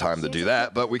to have the time to do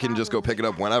that, but we can just go pick it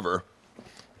up whenever.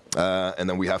 And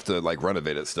then we have to, like,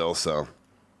 renovate it still, so...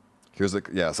 Here's the...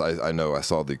 Yes, I know. I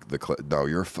saw the clip. No,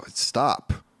 you're...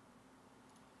 Stop.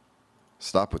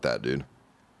 Stop with that, dude.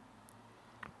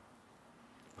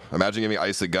 Imagine giving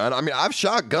Ice a gun. I mean, I've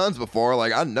shot guns before.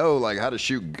 Like, I know, like, how to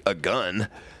shoot a gun.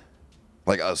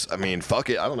 Like, us. I mean, fuck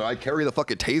it. I don't know. I carry the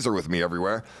fucking taser with me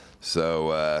everywhere.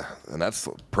 So, and that's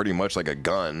pretty much like a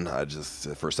gun. I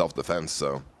just... For self-defense,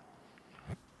 so...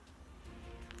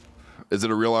 Is it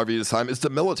a real RV this time? It's the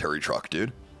military truck,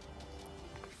 dude.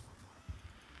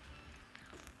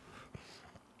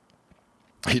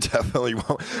 He definitely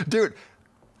won't. Dude,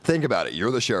 think about it. You're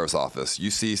the sheriff's office.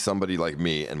 You see somebody like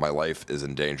me and my life is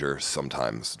in danger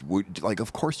sometimes. Like,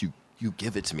 of course you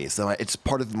give it to me. So it's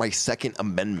part of my Second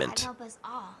Amendment. God help us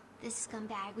all. This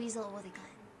scumbag weasel with a gun.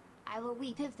 I will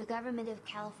weep if the government of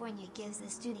California gives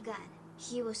this dude a gun.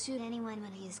 He will shoot anyone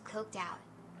when he is coked out.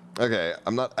 Okay,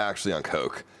 I'm not actually on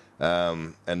coke.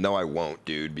 And no, I won't,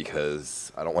 dude,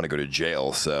 because I don't want to go to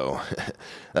jail, so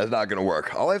that's not going to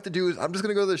work. All I have to do is I'm just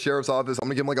going to go to the sheriff's office. I'm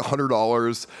going to give them like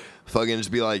 $100, fucking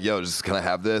just be like, yo, just can I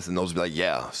have this? And they'll just be like,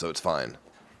 yeah, so it's fine.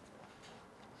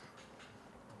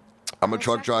 I'm a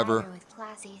truck driver. With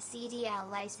Class A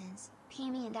CDL license. Pay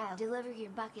me and I'll deliver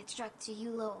your bucket truck to you,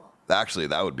 Lowell. Actually,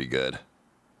 that would be good.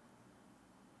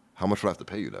 How much would I have to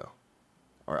pay you, though?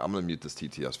 All right, I'm going to mute this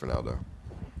TTS for now, though.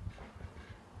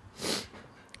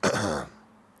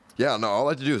 Yeah, no, all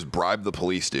I have to do is bribe the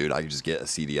police, dude. I can just get a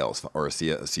CDL or a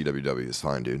CWW is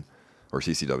fine, dude. Or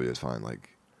CCW is fine. Like,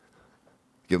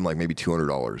 give them like maybe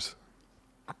 $200.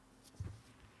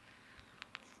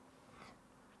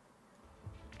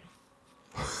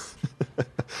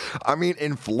 I mean,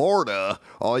 in Florida,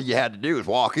 all you had to do is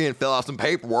walk in, fill out some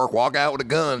paperwork, walk out with a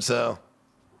gun, so.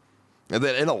 And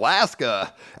then in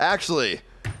Alaska, actually...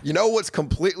 You know what's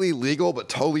completely legal but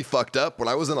totally fucked up? When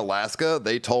I was in Alaska,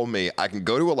 they told me I can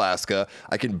go to Alaska,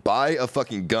 I can buy a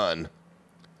fucking gun,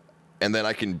 and then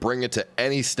I can bring it to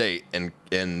any state in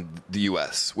the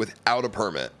U.S. without a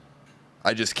permit.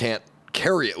 I just can't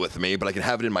carry it with me, but I can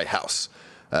have it in my house.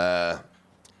 And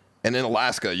in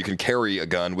Alaska, you can carry a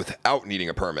gun without needing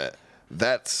a permit.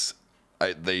 That's...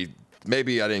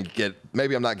 maybe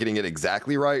I'm not getting it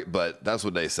exactly right, but that's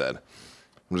what they said.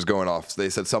 I'm just going off. They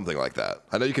said something like that.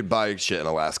 I know you could buy shit in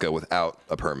Alaska without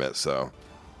a permit, so.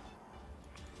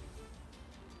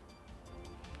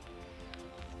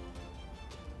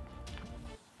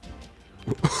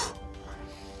 All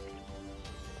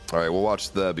right, we'll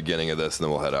watch the beginning of this and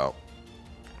then we'll head out.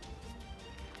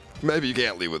 Maybe you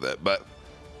can't leave with it, but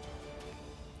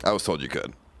I was told you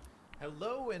could.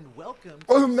 Hello and welcome to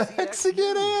Oh, Mexican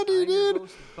Andy, I'm your dude.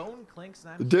 host, Bone Clinks,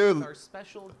 and I'm Dude. here with our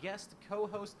special guest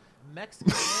co-host,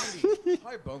 Mexican Andy.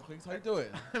 Hi, Bone Clinks. How you doing?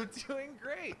 I'm doing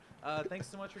great. Thanks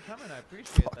so much for coming. I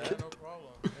appreciate that. No problem.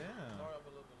 Yeah. Sorry I'm a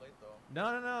little bit late,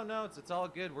 though. No. It's all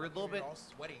good. We're a little bit. all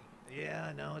sweaty.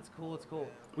 Yeah, no, it's cool. It's cool.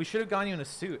 We should have gone you in a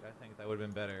suit. I think that would have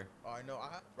been better. Oh, I know.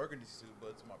 I have a burgundy suit, but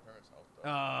it's in my parents' house,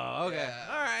 though. Oh, okay.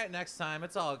 Yeah. All right, next time.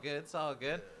 It's all good. It's all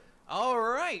good. All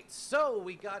right, so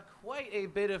we got quite a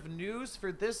bit of news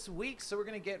for this week, so we're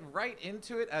going to get right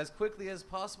into it as quickly as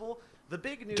possible. The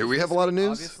big news Do we have this a lot of week,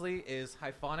 news? Obviously, is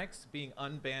Hyphonics being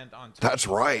unbanned on Twitch. That's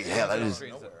right. Yeah, that is.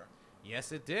 Nowhere.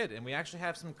 Yes, it did, and we actually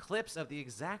have some clips of the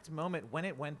exact moment when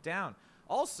it went down.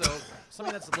 Also,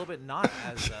 something that's a little bit not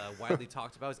as widely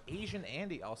talked about is Asian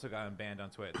Andy also got unbanned on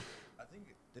Twitch. I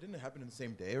think, didn't it happen in the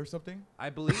same day or something? I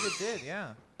believe it did,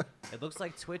 yeah. It looks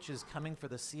like Twitch is coming for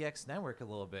the CX network a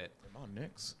little bit. Am I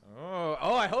next?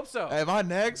 Oh, I hope so. Am I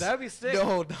next? That'd be sick.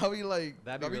 No, that'd be like,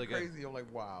 That'd be really good. crazy. I'm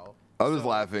like, wow. I was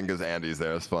laughing because Andy's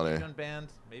there. It's funny. Unbanned.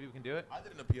 Maybe we can do it. I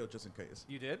did an appeal just in case.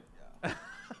 You did? Yeah.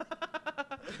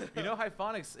 You know,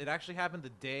 Hyphonics, it actually happened the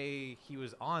day he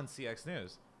was on CX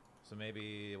News. So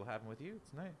maybe it will happen with you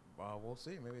tonight. We'll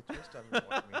see. Maybe Twitch staff is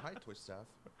watching me. Hi, Twitch staff.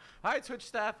 Hi, Twitch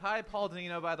staff. Hi, Paul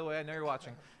Danino, by the way. I know you're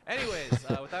watching. Anyways,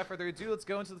 without further ado, let's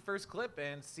go into the first clip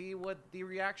and see what the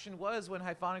reaction was when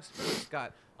Hyphonics first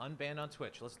got unbanned on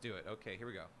Twitch. Let's do it. Okay, here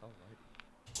we go. All right.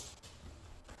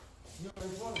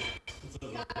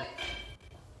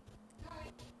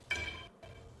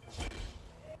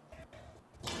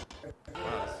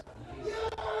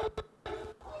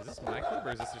 Is this my clip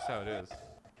or is this just how it is?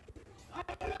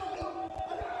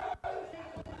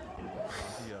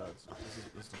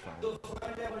 This is the phone.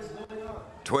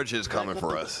 Twitch is coming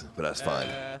for us, but that's fine.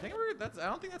 I think I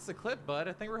don't think that's the clip, bud.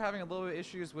 I think we're having a little bit of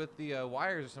issues with the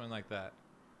wires or something like that.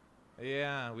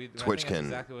 Yeah, Twitch I think can that's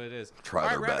exactly what it is. try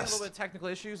their we're having a best. little bit of technical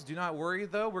issues. Do not worry,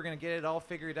 though. We're going to get it all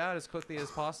figured out as quickly as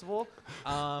possible.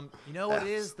 You know, it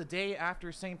is the day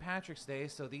after St. Patrick's Day,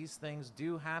 so these things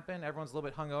do happen. Everyone's a little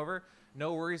bit hungover.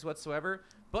 No worries whatsoever.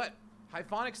 But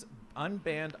Hyphonics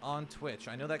unbanned on Twitch.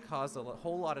 I know that caused a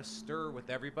whole lot of stir with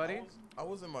everybody. I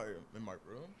was in my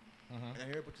room, and I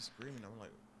hear a bunch of screaming. I'm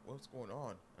like, what's going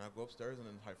on? And I go upstairs, and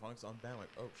then Hyphonics unbanned. Like,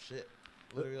 oh shit.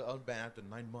 Literally unbanned after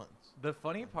 9 months. The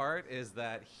funny part is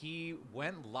that he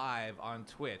went live on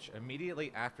Twitch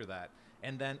immediately after that,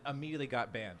 and then immediately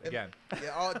got banned again.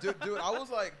 Yeah, dude, I was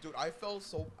like, dude, I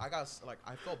felt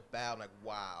bad. I'm like,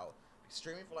 wow.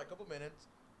 Streaming for like a couple minutes.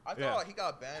 I thought like, he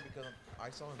got banned because I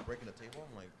saw him breaking the table.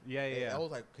 I'm like, yeah. I was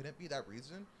like, can it be that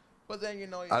reason? But then, you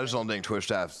know. I just don't think Twitch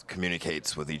staff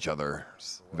communicates with each other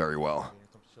very well.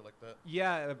 Shit like that.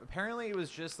 Yeah, apparently it was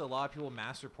just a lot of people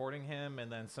mass reporting him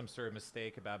and then some sort of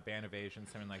mistake about ban evasion,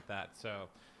 something like that. So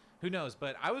who knows?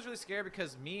 But I was really scared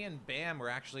because me and Bam were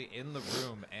actually in the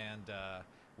room and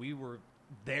we were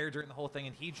there during the whole thing,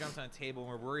 and he jumped on a table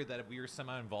and we're worried that we were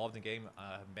somehow involved in getting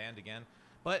banned again.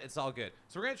 But it's all good.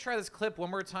 So we're going to try this clip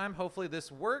one more time. Hopefully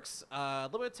this works. A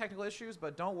little bit of technical issues,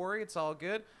 but don't worry. It's all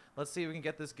good. Let's see if we can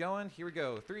get this going. Here we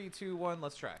go. 3, 2, 1.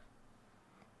 Let's try.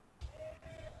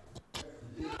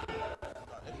 It's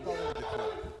probably the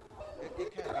clip. It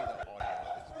can't be the audio.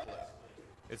 It's a clip.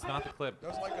 It's not the clip.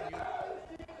 There's like a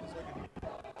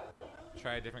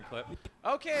Try a different clip.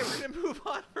 Okay, we're going to move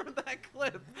on from that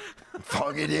clip.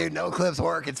 Fuck it, dude. No clips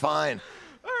work. It's fine.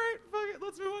 All right, fuck it.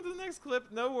 Let's move on to the next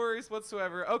clip. No worries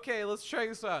whatsoever. Okay, let's try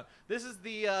this out. This is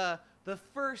the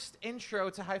first intro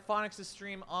to Hyphonics'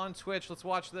 stream on Twitch. Let's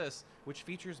watch this, which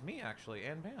features me, actually,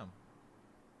 and Bam.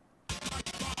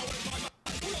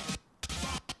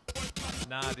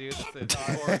 Nah, dude, it's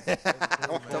chords.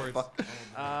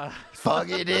 Fuck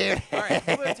it, dude. All right, a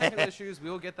little bit of technical issues.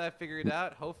 We will get that figured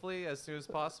out, hopefully, as soon as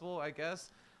possible, I guess.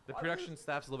 The production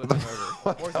staff's a little bit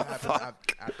hungover.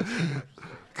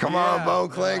 Come on, Bone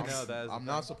Clinks. I'm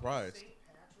not surprised.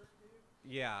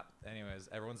 Yeah, anyways,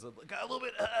 everyone's got a little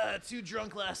bit too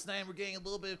drunk last night. We're getting a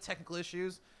little bit of technical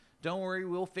issues. Don't worry,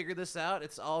 we'll figure this out.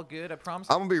 It's all good, I promise.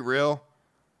 I'm going to be real.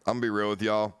 I'm going to be real with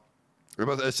y'all.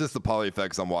 It's just the poly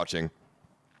effects I'm watching.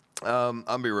 I'm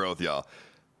going to be real with y'all.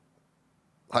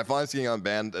 Hyphonics getting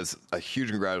unbanned is a huge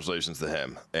congratulations to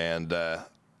him. And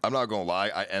I'm not going to lie,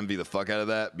 I envy the fuck out of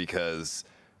that because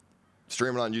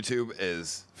streaming on YouTube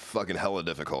is fucking hella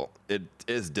difficult. It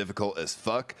is difficult as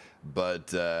fuck,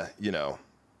 but, you know,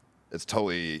 it's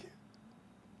totally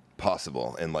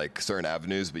possible in, like, certain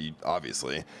avenues, but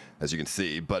obviously, as you can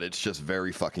see, but it's just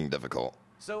very fucking difficult.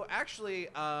 So, actually,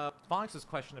 Fonx was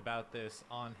questioned about this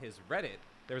on his Reddit.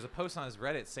 There was a post on his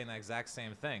Reddit saying the exact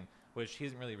same thing, which he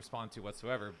didn't really respond to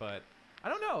whatsoever, but I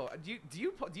don't know. Do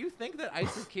you think that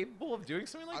Ice is capable of doing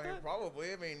something like that?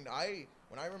 Probably. I mean, I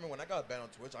remember when I got banned on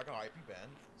Twitch, I got IP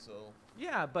banned. So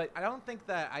yeah, but I don't think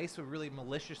that Ice would really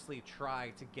maliciously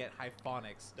try to get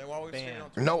Hyphonics then why would we banned.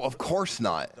 on Twitch? No, of course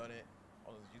not. Done it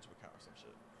on his YouTube account or some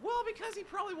shit. Well, because he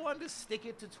probably wanted to stick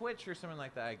it to Twitch or something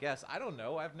like that, I guess. I don't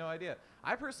know. I have no idea.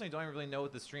 I personally don't even really know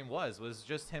what the stream was. It was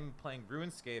just him playing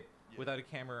RuneScape without a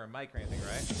camera or mic or anything,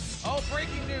 right? Oh,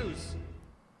 breaking news!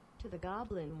 To the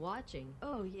goblin watching.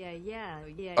 Oh, yeah.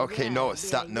 Okay, yeah, no,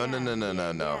 stop. yeah, No, yeah.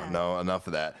 no, enough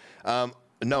of that.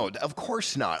 No, of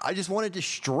course not. I just wanted to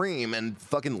stream and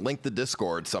fucking link the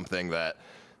Discord, something that,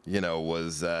 you know,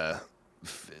 was, you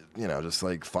know, just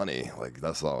like funny. Like,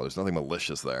 that's all. There's nothing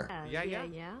malicious there. Yeah.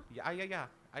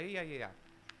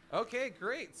 Okay,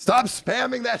 great. Stop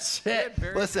spamming that shit.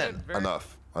 Very Listen, good,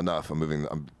 enough. I'm moving.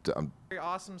 I'm very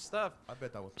awesome stuff. I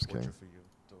bet that was Just torture kidding. for you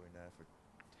doing that for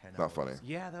 10 not hours. funny.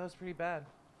 Yeah, that was pretty bad.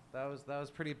 That was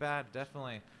pretty bad,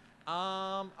 definitely.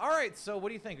 All right, so what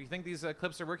do you think? Do you think these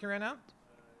clips are working right now?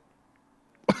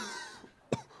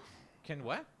 Can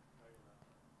what?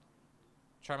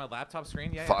 Try my laptop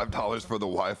screen? Yeah. $5 for the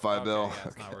Wi-Fi bill. Yeah,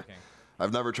 it's not working.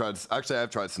 I've never tried. Actually,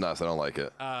 I've tried Snuffs. I don't like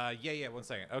it. Yeah. 1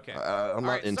 second. Okay. I'm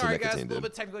not into sorry, nicotine, guys. A dude. little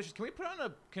bit technical issues. Can we put on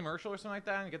a commercial or something like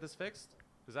that and get this fixed?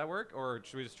 Does that work, or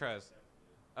should we just try this?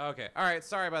 Okay. All right.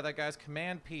 Sorry about that, guys.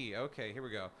 Command P. Okay. Here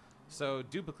we go. So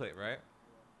duplicate, right?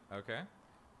 Okay.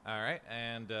 All right.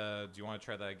 And do you want to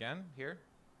try that again? Here?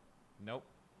 Nope.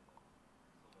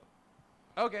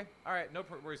 Okay. All right. No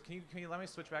worries. Can you let me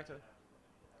switch back to?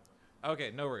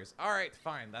 Okay. No worries. All right.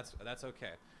 Fine. That's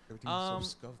okay. Everything's so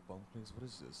scuffed, Bumpkins. What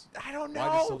is this? I don't know.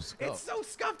 Why is it so scuffed? It's so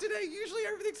scuffed today. Usually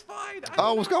everything's fine.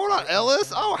 Oh, what's going on,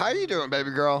 Ellis? Oh, how you doing,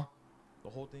 baby girl? The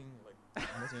whole thing like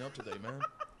messing up today, man.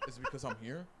 Is it because I'm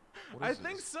here? What I is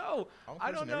think this? so.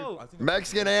 I don't know.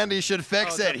 Mexican Andy should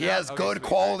fix it. He has good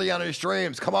quality on his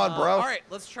streams. Come on, bro. All right,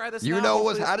 let's try this. You now. know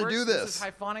Hopefully how to works. do this. This is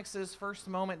Hyphonix's first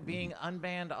moment being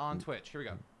unbanned on Twitch. Here we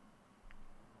go.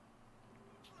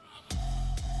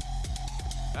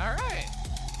 All right.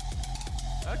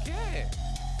 Okay.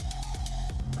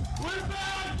 We're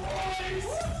back, boys!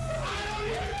 I don't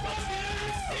even fucking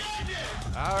understand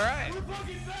it! All right. We're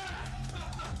fucking back!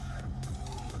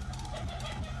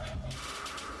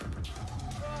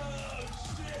 Oh,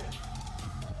 shit!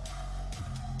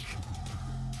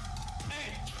 Hey,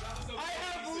 I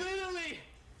have literally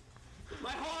my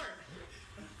heart.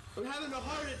 I'm having a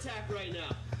heart attack right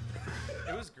now.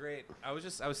 It was great. I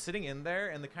was sitting in there,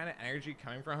 and the kind of energy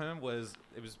coming from him was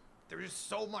there was just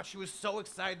so much. He was so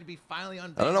excited to be finally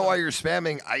unbanned. I don't know why you're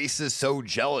spamming Ice is so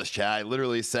jealous, chat. I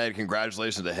literally said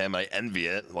congratulations to him. I envy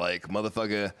it. Like,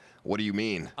 motherfucker, what do you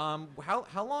mean? How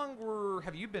long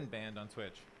have you been banned on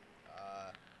Twitch?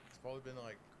 It's probably been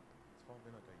like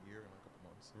a year and a couple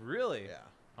months. Really? Yeah.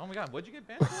 Oh my God, what'd you get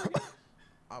banned for again?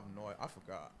 I have no idea. I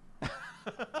forgot.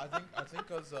 I think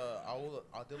because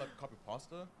I did like copy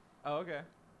pasta. Oh, okay.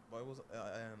 But it was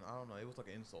and I don't know. It was like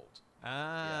an insult.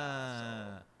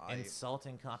 Ah, yeah, so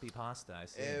insulting copy pasta. I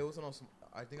see. It was on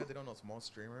I think I did on a small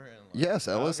streamer. And like, Yes,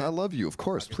 Ellis, I love you. Of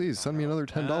course, please send me another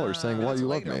 $10 saying why you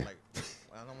love me. And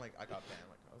I'm like, I got banned.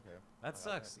 Like, okay. That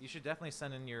sucks. You should definitely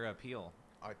send in your appeal.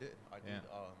 I did. Yeah.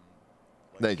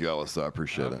 Like, Thank you, Ellis. I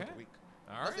appreciate Okay. it.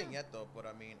 All right. Nothing yet though, but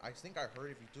I mean, I think I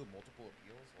heard if you do multiple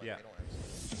appeals, like Yeah. they don't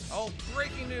answer. Oh,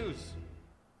 breaking news.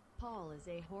 Paul is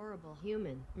a horrible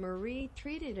human. Marie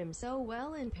treated him so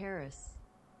well in Paris.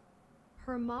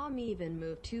 Her mom even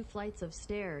moved 2 flights of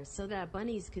stairs so that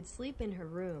bunnies could sleep in her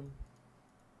room.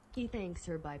 He thanks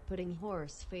her by putting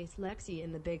horse-face Lexi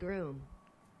in the big room.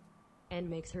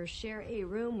 And makes her share a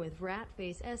room with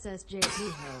rat-face SSJ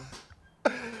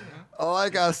Piho.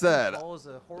 Like I said, Paul is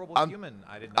a horrible human.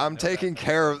 I did not I'm know taking that.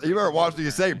 care of. You better watch what you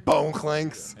say, bone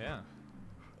clinks. Yeah.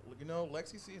 You know,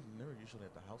 Lexi is never usually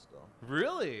at the house though.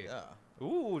 Really? Yeah.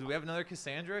 Ooh, do we have another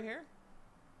Cassandra here?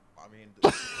 I mean,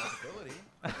 there's a possibility.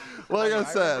 Like I I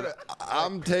said, remember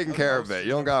I'm taking care of it.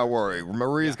 You don't gotta worry.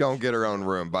 Marie's gonna get her own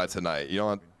room by tonight. You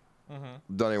don't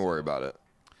even worry about it.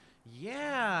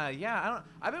 Yeah.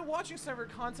 I've been watching some of her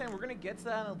content. We're gonna get to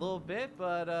that in a little bit,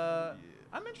 but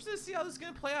I'm interested to see how this is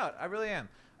gonna play out. I really am.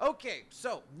 Okay,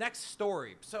 so next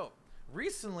story. So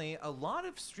recently, a lot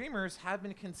of streamers have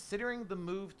been considering the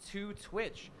move to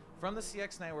Twitch from the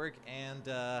CX network, and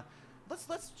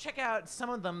let's check out some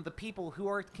of them, the people who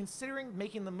are considering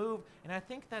making the move, and I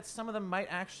think that some of them might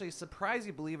actually surprise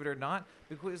you, believe it or not,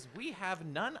 because we have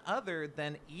none other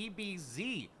than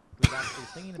EBZ, who's actually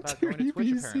thinking about going to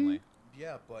Twitch, apparently.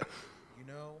 Yeah, but you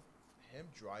know, him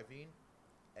driving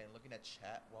and looking at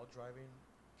chat while driving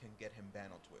can get him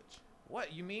banned on Twitch.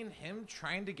 What, you mean him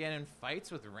trying to get in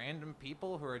fights with random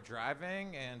people who are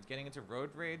driving and getting into road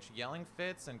rage, yelling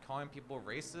fits, and calling people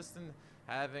racist and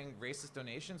having racist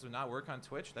donations would not work on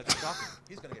Twitch? That's shocking.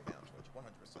 He's gonna get banned on Twitch,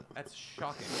 100%. That's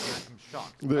shocking. I'm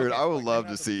shocked. Dude, Okay. I would love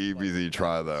to see EBZ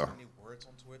try though. So many words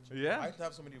on Twitch. Yeah. I have to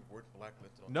have so many words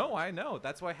blacklisted on No, Twitch. I know.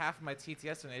 That's why half of my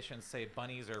TTS donations say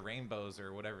bunnies or rainbows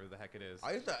or whatever the heck it is.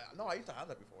 I used to have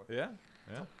that before. Yeah?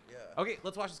 Okay,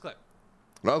 let's watch this clip.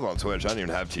 When I was on Twitch, I didn't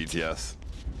even have TTS.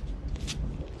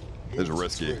 It's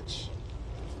risky. Twitch.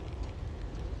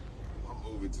 I'm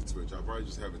moving to Twitch. I probably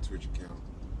just have a Twitch account.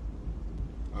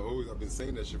 I've been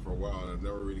saying that shit for a while, and I've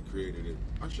never really created it.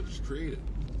 I should just create it.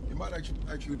 It might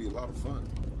actually be a lot of fun.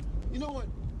 You know what?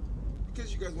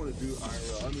 Because you guys want to do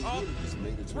IRL, I mean, really just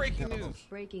make it Twitch breaking account. news.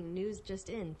 Breaking news just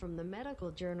in from the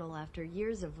medical journal. After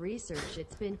years of research,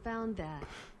 it's been found that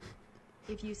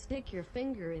if you stick your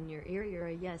finger in your ear, you're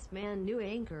a yes man new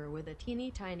anchor with a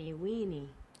teeny tiny weenie.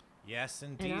 Yes,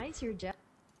 indeed. And ice your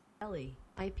jelly.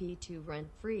 IP2 rent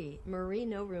free.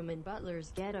 Marino room in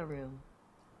Butler's ghetto room.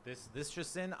 This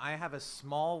just in, I have a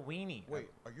small weenie. Wait,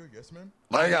 are you a yes man?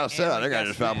 Like I said, am I think a I yes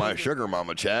just found man. my sugar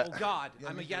mama chat. Oh God, Yeah,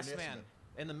 I'm a me too, yes yes man. man.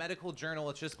 In the medical journal,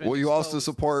 it's just been Will you also exposed.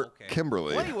 support Okay.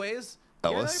 Kimberly? Well, anyways,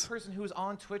 Another Ellis. person who was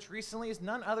on Twitch recently is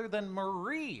none other than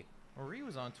Marie. Marie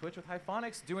was on Twitch with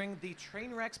Hyphonics doing the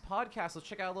Trainwrecks podcast. Let's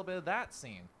check out a little bit of that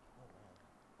scene.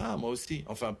 Ah, moi aussi.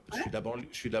 Enfin, je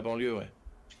suis de la banlieue, ouais.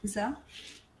 C'est ça?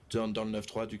 Dans le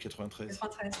 9-3 du 93.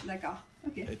 93, d'accord.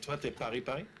 Ok. Et toi, t'es Paris?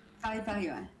 Paris,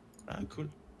 ouais. Ah, cool.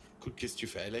 Cool, qu'est-ce que tu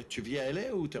fais à LA? Tu vis à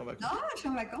LA ou t'es en vacances? Non, je suis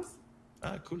en vacances.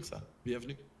 Ah, cool ça.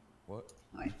 Bienvenue. What?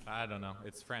 Ouais. I don't know.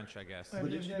 It's French, I guess. What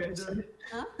did you guys say?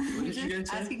 Huh? What did you Just guys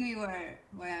say? asking me where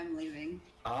I'm leaving.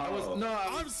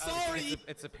 I'm sorry.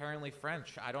 It's apparently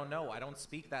French. I don't know. I don't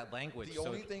speak that language. The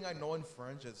only thing I know in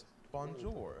French is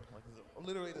bonjour. Like,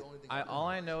 literally the only thing. All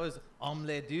I know is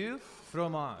omelette du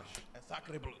fromage. And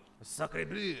sacre bleu. Sacre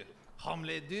bleu.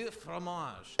 Omelette du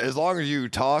fromage. As long as you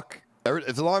talk,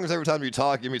 as long as every time you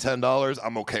talk, give me $10,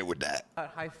 I'm okay with that.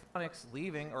 Hyphonics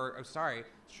leaving, or sorry,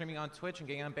 streaming on Twitch and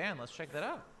getting unbanned. Let's check that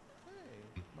out.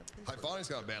 Hyphonics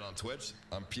got banned on Twitch.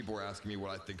 People were asking me what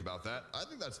I think about that. I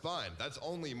think that's fine. That's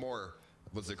only more,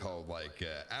 what's it called, like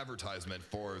advertisement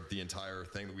for the entire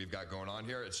thing that we've got going on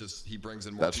here. It's just he brings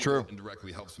in more That's people true. and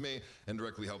directly helps me and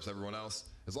directly helps everyone else.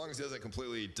 As long as he doesn't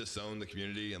completely disown the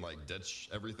community and like ditch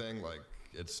everything, like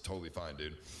it's totally fine,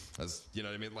 dude. As you know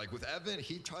what I mean? Like with Evan,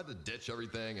 he tried to ditch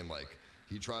everything and like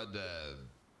he tried to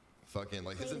fucking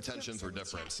like his intentions were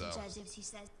different. So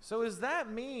does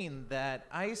that mean that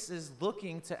Ice is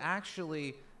looking to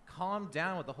actually calm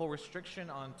down with the whole restriction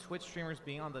on Twitch streamers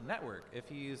being on the network? If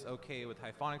he's okay with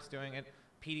Hyphonics doing it,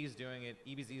 PD's doing it,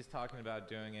 EBZ is talking about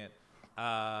doing it.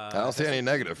 I don't see any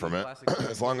negative from it.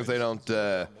 As long as they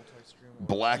don't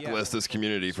blacklist this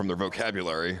community from their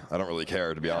vocabulary, I don't really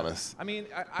care, to be honest. I mean,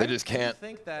 they just can't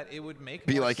think that it would make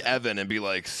be more like sense. Evan and be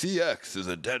like, CX is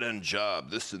a dead-end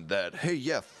job, this and that. Hey,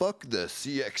 yeah, fuck the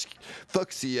CX,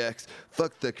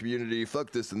 fuck the community,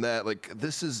 fuck this and that. Like,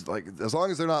 this is like, as long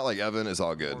as they're not like Evan, it's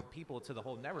all good. More people to the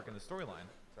whole network and the storyline.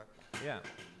 Exactly. Yeah.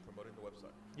 Promoting the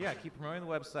website. Yeah, keep promoting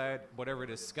the website, whatever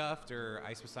it is, Scuffed or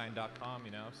iceposeidon.com,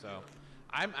 you know. So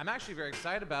I'm actually very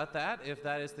excited about that, if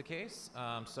that is the case.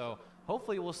 So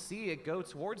hopefully we'll see it go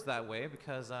towards that way,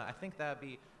 because I think that would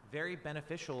be very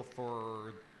beneficial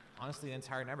for, honestly, the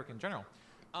entire network in general.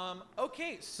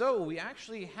 Okay, so we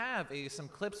actually have some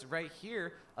clips right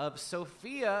here of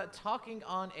Sophia talking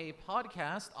on a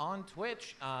podcast on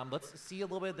Twitch. Let's see a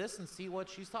little bit of this and see what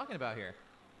she's talking about here.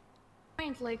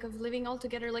 Like of living all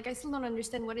together, like I still don't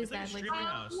understand what is that like.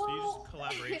 House. They use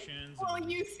collaborations. Well,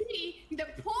 you see, the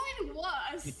point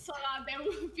was so that there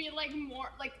would be like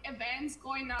more like events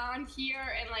going on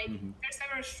here, and like there's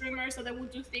several streamers, so they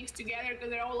would do things together because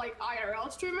they're all like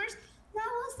IRL streamers. That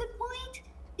was the point.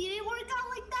 Did it work out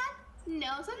like that?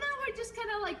 No. So now we're just kind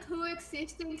of like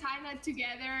coexisting, kind of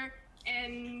together,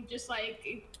 and just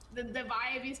like the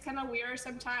vibe is kind of weird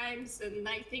sometimes, and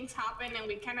like things happen and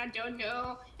we kind of don't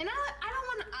know, and I don't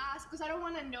want to ask because I don't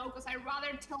want to know, because I'd rather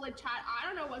tell the chat I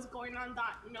don't know what's going on,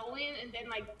 that knowing, and then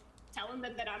like telling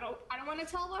them that I don't want to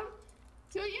tell them.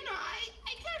 So you know,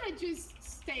 I kind of just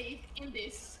stay in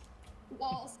these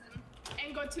walls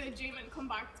and go to the gym and come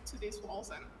back to these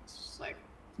walls, and it's just like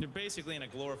You're basically in a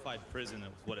glorified prison, is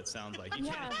what it sounds like. You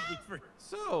can't leave for.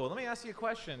 So let me ask you a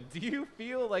question. Do you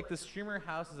feel like the streamer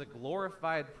house is a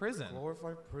glorified prison?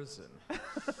 Glorified prison.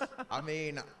 I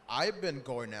mean, I've been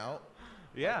going out.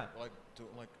 Yeah.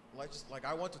 Like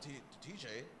I went to TJ.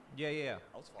 Yeah. That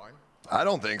was fine. I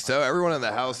don't think so. Everyone in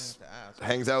the house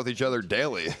hangs out with each other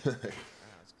daily.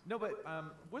 No, but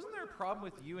wasn't there a problem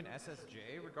with you and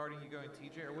SSJ regarding you going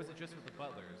TJ, or was it just with the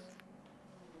Butlers?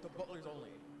 The Butlers only.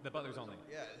 The Butlers only.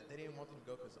 Yeah, they didn't want them to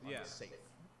go because I'm safe.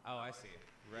 Oh, I see.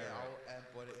 Right. Yeah,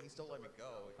 but he still let me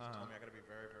go. He just told me I gotta be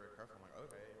very, very careful. I'm like,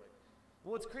 okay.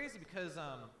 Well, it's crazy because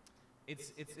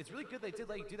it's really good they did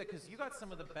let you do that, because you got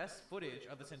some of the best footage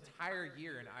of this entire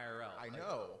year in IRL. I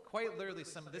know. Quite literally,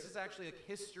 this is actually like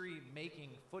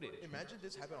history-making footage. Imagine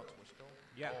this happened on Twitch though.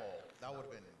 Yeah. Oh, that would have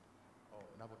been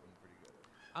pretty good.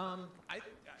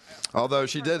 Although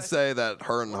she did say that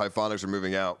her and Hyphonics are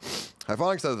moving out.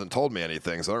 Hyphonics hasn't told me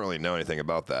anything, so I don't really know anything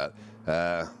about that.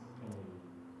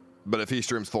 But if he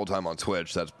streams full-time on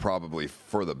Twitch, that's probably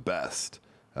for the best.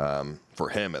 For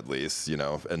him, at least, you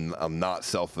know, in a not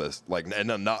selfish, in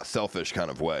a not selfish kind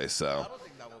of way, so. I don't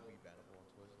think that would be bannable on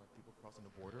Twitch, like people crossing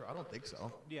the border. I don't think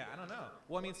so. Yeah, I don't know.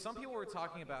 Well, I mean, some people were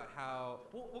talking about how,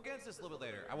 we'll get into this a little bit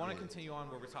later. I want to continue on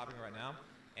where we're talking right now.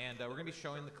 And we're going to be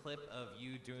showing the clip of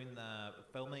you doing the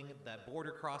filming, that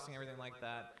border crossing, everything like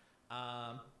that.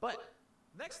 But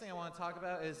next thing I want to talk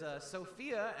about is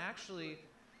Sophia actually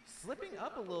slipping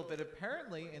up a little bit,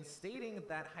 apparently, and stating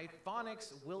that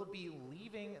Hyphonics will be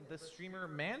leaving the streamer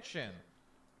mansion.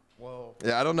 Well,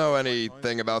 yeah, I don't know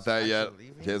anything about that yet.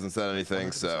 He hasn't said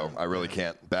anything, so I really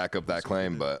can't back up that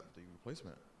claim, but.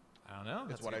 replacement? I don't know.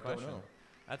 That's what a I good don't question. know.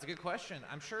 That's a good question.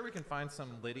 I'm sure we can find some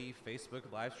Liddy Facebook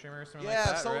live streamer or something Yeah, like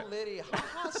that. so right? Liddy.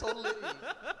 Haha, so Liddy.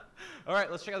 All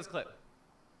right, let's check out this clip.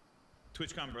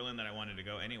 TwitchCon Berlin that I wanted to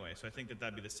go anyway, so I think that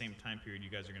that'd be the same time period you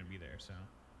guys are gonna be there. So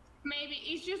Maybe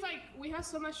it's just like we have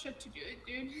so much shit to do,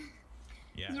 dude.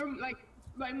 yeah. We're like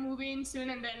moving soon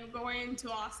and then going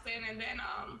to Austin and then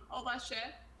all that shit.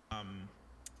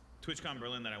 TwitchCon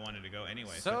Berlin that I wanted to go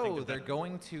anyway. I So think that they're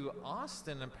going to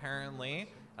Austin, apparently.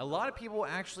 A lot of people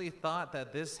actually thought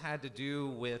that this had to do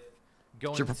with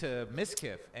going to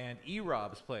Miskiff and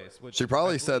E-Rob's place. Which She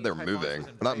probably I said they're believe moving.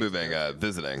 Hypothesis Not and moving, Faith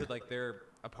visiting. to, like their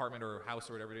apartment or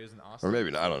house or whatever it is in Austin. Or maybe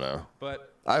not, I don't know.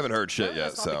 But I haven't heard shit apparently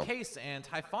yet, that's not so. the case, and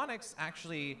Typhonics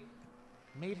actually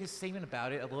made his statement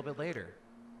about it a little bit later.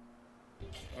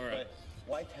 All right.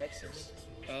 Why Texas?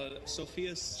 Sophia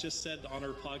just said on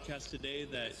her podcast today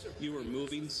that you were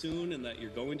moving soon and that you're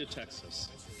going to Texas.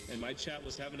 And my chat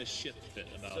was having a shit fit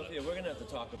about it. Sophia, we're going to have to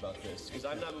talk about this because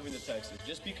I'm not moving to Texas.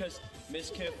 Just because Miss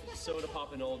Kip, soda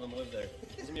popping old and live there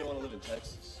doesn't mean I want to live in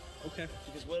Texas. Okay.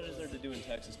 Because what is there to do in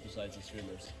Texas besides the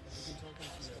streamers?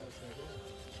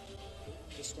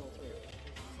 Just scroll through.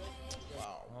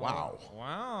 Wow.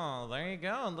 Wow, there you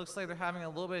go. It looks like they're having a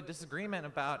little bit of disagreement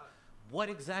about what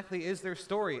exactly is their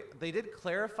story. They did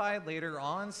clarify later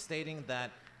on, stating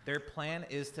that their plan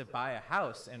is to buy a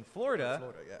house in Florida,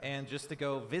 and just to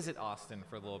go visit Austin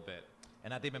for a little bit.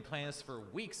 And that they've been planning this for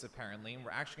weeks, apparently, and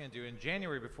we're actually going to do it in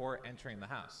January before entering the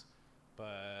house.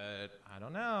 But I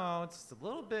don't know. It's a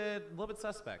little bit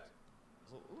suspect.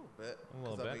 A little bit. A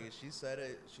little 'Cause, I bit. mean, she said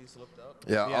it. She slipped up.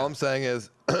 Yeah, all I'm saying is,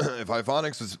 if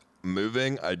Hyphonics was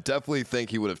moving, I definitely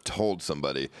think he would have told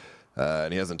somebody.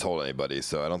 And he hasn't told anybody,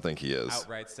 so I don't think he is.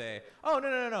 Outright say, oh,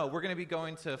 no, we're going to be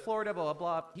going to Florida, blah,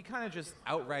 blah, blah. He kind of just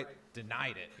outright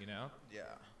denied it, you know? Yeah.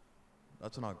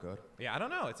 That's not good. Yeah, I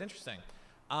don't know. It's interesting.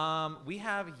 We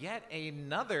have yet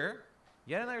another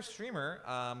streamer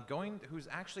who's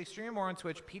actually streaming more on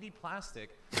Twitch, PD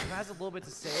Plastic, who has a little bit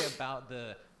to say about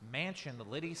the mansion, the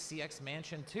Liddy CX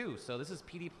mansion too. So this is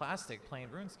PD Plastic playing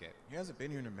RuneScape. He hasn't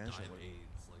been here in a mansion. I have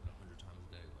AIDS like 100 times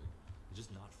a day. Like, it's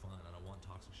just not fun. I don't want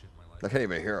toxic shit in my life. I can't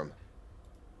even hear him.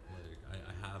 Like,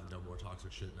 I have no more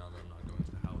toxic shit now that I'm not going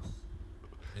to the house.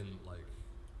 And like,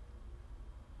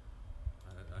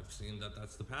 I've seen that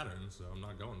that's the pattern, so I'm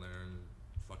not going there and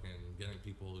fucking getting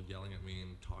people yelling at me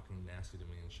and talking nasty to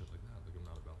me and shit like that. Like, I'm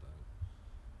not about that.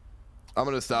 I'm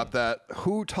going to stop that.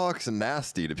 Who talks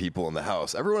nasty to people in the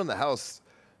house? Everyone in the house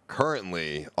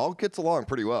currently all gets along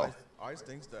pretty well. I just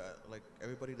think that like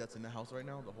everybody that's in the house right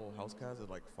now, the whole house cast is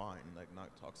like fine, like not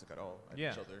toxic at all at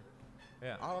each other.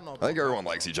 Yeah. I don't know. I think everyone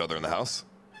likes each other in the house.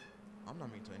 I'm not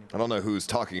mean to anybody. I don't know who's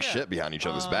talking shit behind each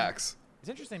other's backs. It's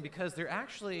interesting because they're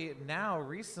actually now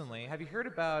recently. Have you heard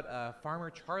about Farmer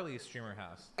Charlie's streamer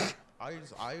house?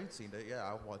 I've seen it. Yeah,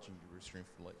 I was watching you stream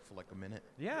for like a minute.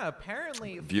 Yeah,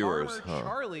 apparently Viewers, Farmer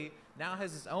Charlie now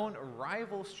has his own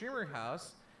rival streamer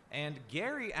house, and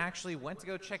Gary actually went to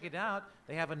go check it out.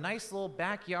 They have a nice little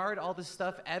backyard, all this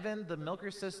stuff. Evan, the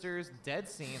Milker Sisters, Dead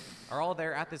Scene are all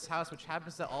there at this house, which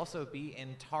happens to also be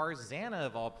in Tarzana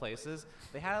of all places.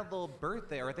 They had a little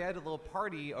birthday, or they had a little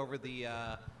party over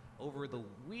the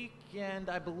weekend,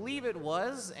 I believe it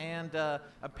was, and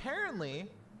apparently.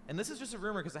 And this is just a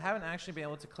rumor because I haven't actually been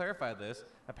able to clarify this.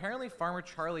 Apparently, Farmer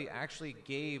Charlie actually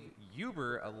gave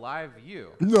Uber a live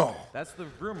view. No. That's the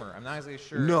rumor. I'm not exactly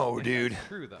sure. No, if dude. That's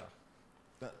true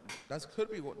though. That's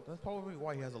probably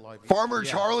why he has a live view. Farmer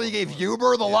Charlie gave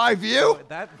Uber the live view? So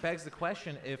that begs the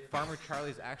question if Farmer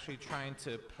Charlie's actually trying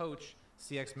to poach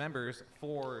CX members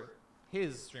for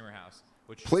his streamer house,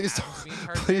 which Please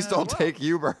don't take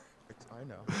Uber. I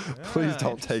know. Please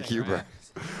don't take Uber.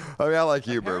 I mean, I like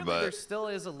Uber, Apparently but there still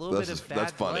is a little bit of bad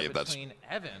that's funny. blood between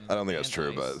Evan. I don't think that's and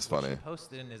true, Ice, but it's which funny. He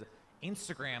posted in his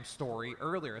Instagram story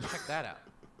earlier. Let's check that out.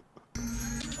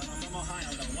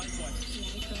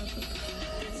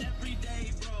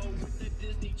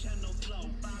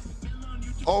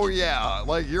 Oh yeah,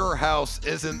 like your house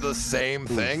isn't the same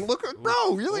thing. Look,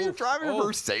 bro, you're driving a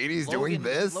Mercedes doing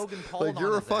this. Like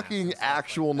you're a fucking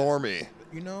actual normie.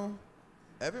 You know,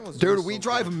 Evan was. Dude, we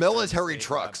drive military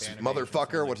trucks,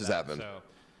 motherfucker. What just happened? So,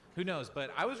 who knows?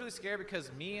 But I was really scared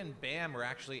because me and Bam were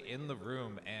actually in the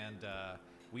room, and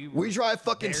we drive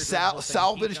fucking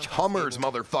salvaged Hummers,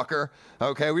 motherfucker.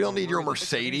 Okay, we don't need your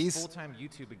Mercedes. Full-time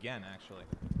YouTube again, actually.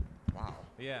 Wow.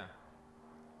 Yeah.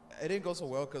 It didn't go so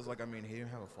well because, like, I mean, he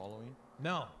didn't have a following.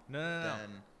 No.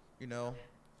 And, you know,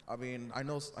 I mean, I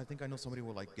think I know somebody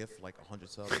will, like, gift, like, 100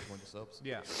 subs, 200 subs.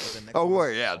 Yeah. Oh,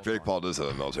 wait, yeah, Jake Paul does have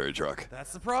a military truck.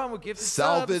 That's the problem with gifted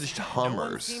Salvaged subs. Hummers.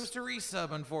 No one seems to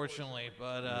resub, unfortunately,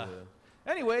 but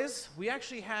Anyways, we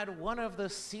actually had one of the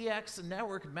CX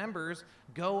Network members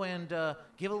go and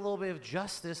give a little bit of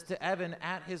justice to Evan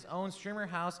at his own streamer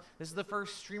house. This is the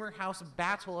first streamer house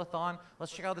battle-a-thon.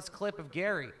 Let's check out this clip of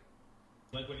Gary.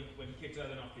 Like when he kicked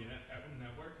Evan off the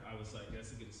network, I was like,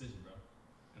 that's a good decision, bro.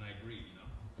 And I agreed, you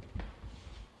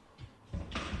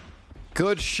know?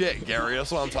 Good shit, Gary.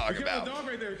 That's what I'm talking Careful, about. dog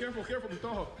right there. Careful, the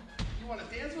dog. You want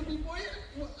to dance with me, boy?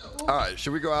 All right,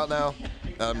 should we go out now?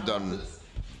 I'm done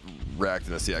reacting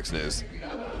to CX News.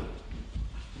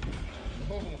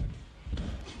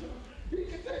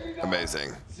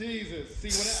 Amazing. Jesus. See,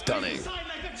 Stunning. Ice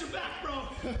Poseidon, I got your back, bro.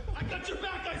 I got your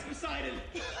back, Ice Poseidon.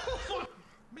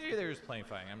 Maybe they're just plain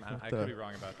fighting. I could be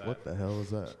wrong about that. What the hell is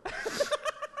that?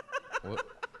 What?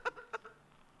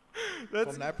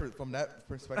 From that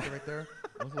perspective right there,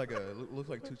 looks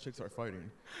like two chicks are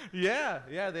fighting. Yeah,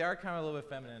 they are kind of a little bit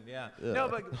feminine. Yeah. No,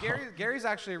 but Gary's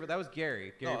actually, that was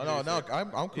Gary. No,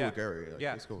 I'm cool with Gary.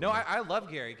 Like, he's cool no, with me. I love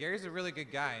Gary. Gary's a really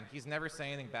good guy, and he's never said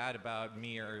anything bad about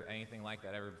me or anything like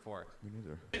that ever before. Me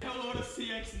neither. Say hello to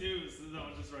CX News. No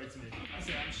one just writes me. I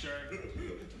say, I'm sure.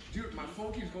 Dude, my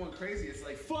phone keeps going crazy. It's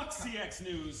like, Fuck CX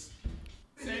News.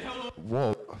 Say hello.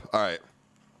 Whoa. All right.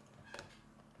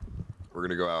 We're going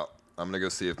to go out. I'm going to go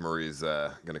see if Marie's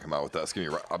going to come out with us.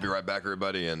 I'll be right back,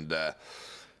 everybody, and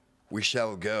we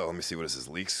shall go. Let me see. What is this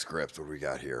leak script? What do we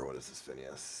got here? What is this,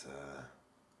 Phineas?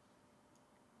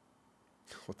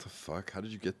 What the fuck? How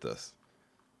did you get this?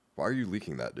 Why are you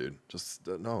leaking that, dude? Just,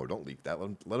 no, don't leak that.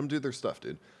 Let them do their stuff,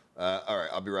 dude. All right,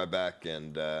 I'll be right back,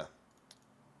 and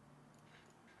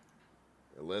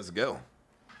let's go.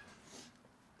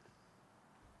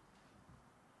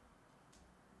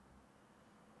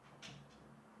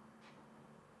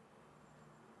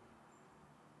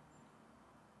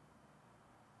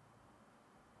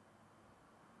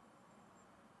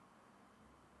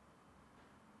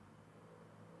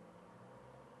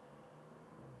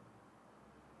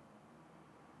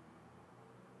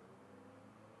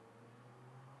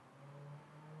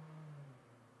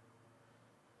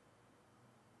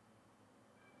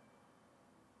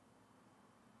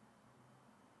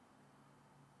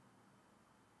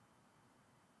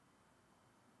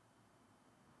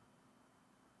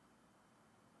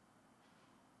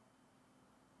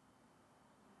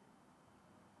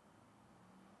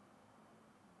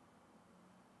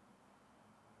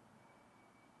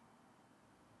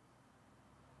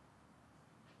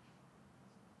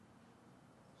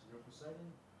 Poseidon?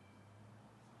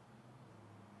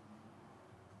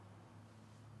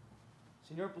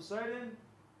 Senor Poseidon?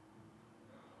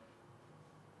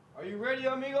 Are you ready,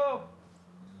 amigo?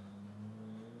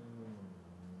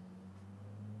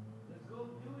 Let's go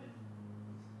do it.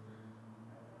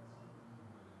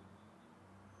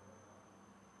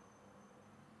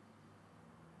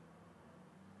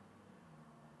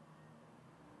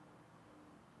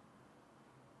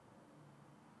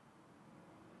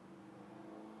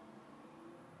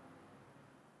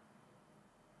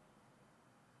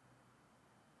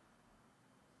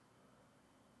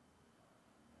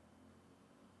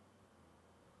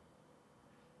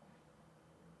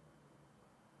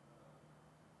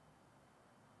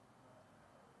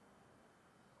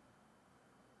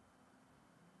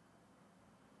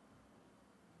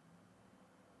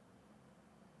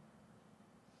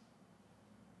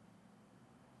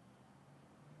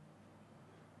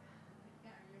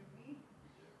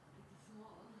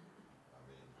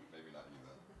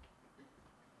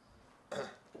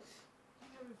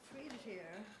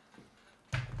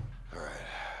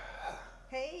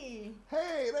 Hey.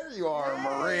 Hey, there you are,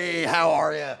 Marie. How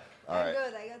are you? All I'm right.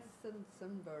 good. I got some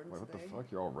sunburn Wait, what today. the fuck?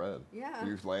 You're all red. Yeah.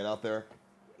 You're laying out there?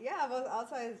 Yeah, I was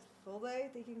outside full day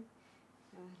taking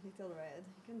little red.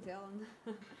 You can tell.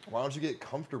 Why don't you get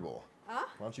comfortable? Huh?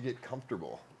 Why don't you get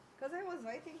comfortable? Because I was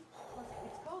waiting.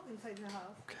 It's cold inside the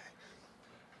house. Okay.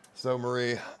 So,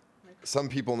 Marie, some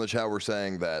people in the chat were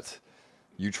saying that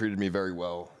you treated me very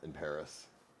well in Paris.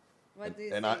 What do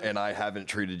you and think? I haven't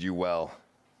treated you well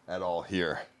at all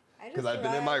here. Because I've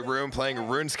been in my arrived. room playing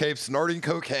RuneScape, snorting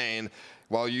cocaine,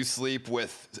 while you sleep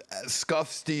with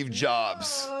Scuffed Steve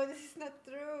Jobs. No, this is not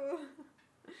true.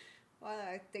 Well,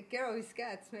 I take care of his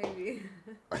cats, maybe.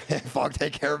 Fuck,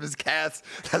 take care of his cats.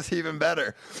 That's even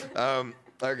better.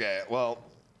 Okay, well,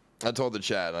 I told the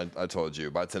chat, I told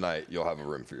you, by tonight you'll have a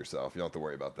room for yourself. You don't have to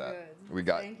worry about that. Good.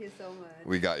 Thank you so much.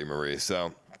 We got you, Marie.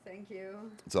 So Thank you.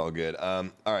 it's all good.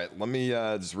 All right, let me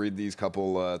just read these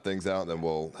couple things out, and then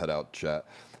we'll head out chat.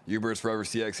 Uber's Forever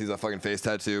CX, he's a fucking face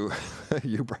tattoo.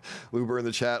 Uber in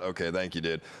the chat. Okay, thank you,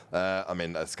 dude. I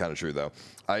mean, that's kind of true, though.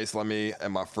 Ice, let me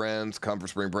and my friends come for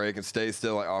spring break and stay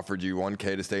still. I offered you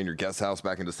 $1K to stay in your guest house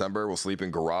back in December. We'll sleep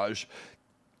in garage.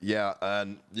 Yeah,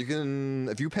 and you can,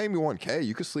 if you pay me $1K,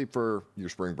 you could sleep for your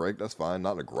spring break. That's fine.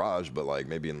 Not in a garage, but like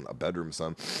maybe in a bedroom or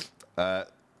something.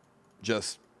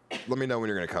 Just let me know when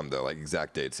you're gonna come though, like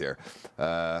exact dates here.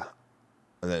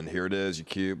 And then here it is, you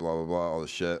cute, blah, blah, blah, all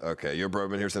this shit. Okay, your bro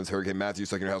been here since Hurricane Matthew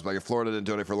stuck in your house back in Florida. Didn't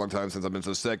donate for a long time since I've been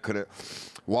so sick. Couldn't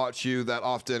watch you that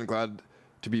often. Glad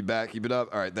to be back. Keep it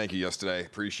up. All right, thank you yesterday.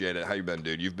 Appreciate it. How you been,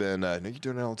 dude? You've been, no, you're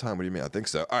doing it all the time. What do you mean? I think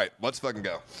so. All right, let's fucking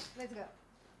go. Let's go.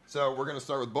 So we're going to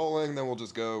start with bowling, then we'll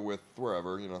just go with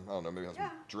wherever, you know, I don't know, maybe have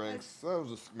some drinks. We'll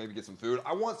just maybe get some food.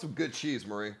 I want some good cheese,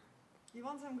 Marie. You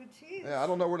want some good cheese? Yeah, I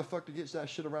don't know where the fuck to get that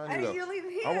shit around here, though. You live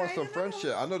here. I want some French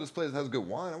shit. I know this place has good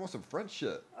wine. I want some French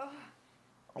shit. Oh.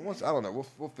 I don't know.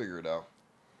 We'll figure it out.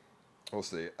 We'll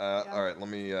see. All right, let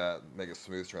me make a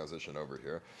smooth transition over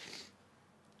here.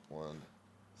 1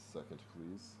 second,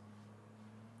 please.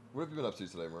 What have you been up to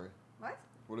today, Marie? What?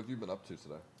 What have you been up to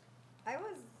today? I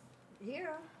was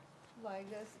here, like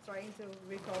just trying to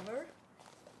recover,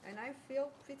 and I feel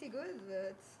pretty good,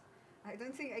 but I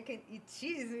don't think I can eat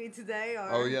cheese with today. Or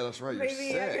oh yeah, that's right. You're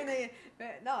maybe sick.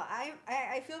 No,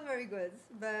 I feel very good,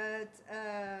 but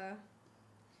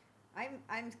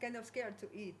I'm kind of scared to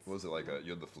eat. Was it like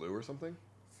you had the flu or something?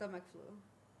 Stomach flu.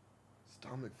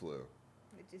 Stomach flu.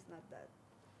 Which is not that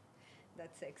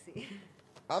sexy.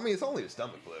 I mean, it's only a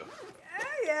stomach flu.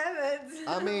 Yeah, but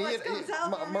I mean, what comes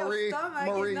out from your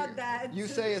stomach is not that. You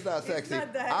say it's not sexy.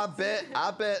 Not that.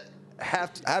 I bet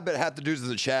half the dudes in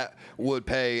the chat would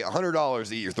pay $100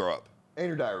 to eat your throw up and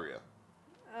your diarrhea.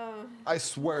 I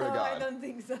swear to God. I don't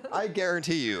think so. I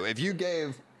guarantee you, if you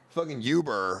gave fucking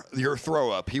Uber your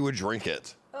throw up, he would drink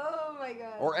it. Oh my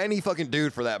God. Or any fucking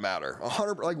dude for that matter.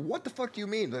 100. Like, what the fuck do you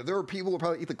mean? There are people who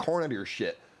probably eat the corn out of your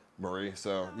shit, Marie.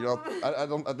 So you know,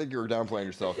 I think you're downplaying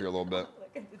yourself here a little bit.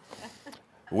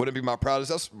 Wouldn't be my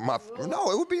proudest.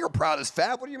 No, it would be your proudest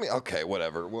fat. What do you mean? Okay,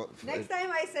 whatever. Well, next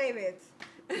time I save it.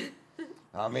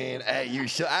 I mean, hey, you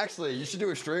should do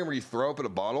a stream where you throw up in a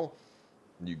bottle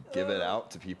and you give it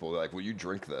out to people. Like, will you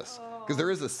drink this? Because there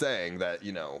is a saying that,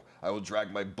 you know, I will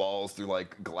drag my balls through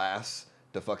like glass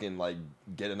to fucking like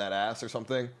get in that ass or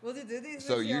something. Will you do this?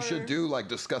 So you should do like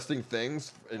disgusting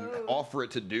things and offer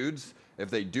it to dudes. If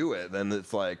they do it, then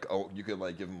it's like, oh, you could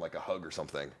like give them like a hug or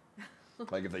something.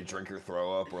 Like if they drink or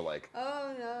throw up or like.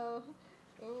 Oh no.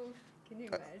 Oh, can you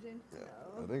imagine? No.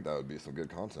 I think that would be some good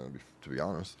content, to be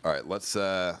honest. All right, let's.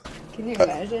 Can you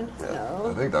imagine? No.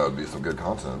 I think that would be some good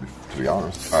content, to be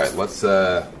honest. All right, let's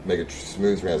make a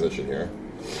smooth transition here.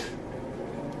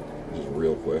 Just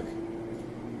real quick.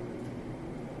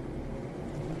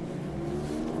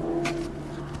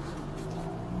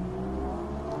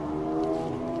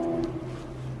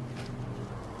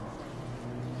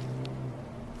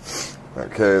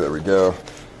 Okay, there we go.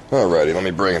 Alrighty, let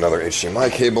me bring another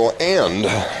HDMI cable and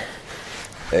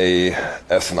a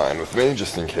S9 with me,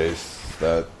 just in case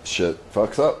that shit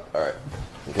fucks up. Alright,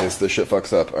 in case this shit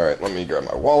fucks up. Alright, let me grab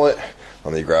my wallet.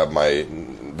 Let me grab my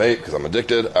vape, because I'm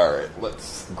addicted. Alright,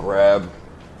 let's grab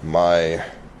my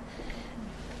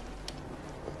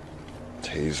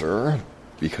taser,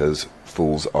 because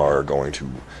fools are going to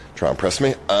try and press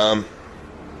me.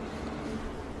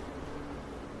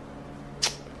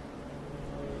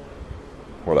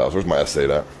 What else? Where's my S8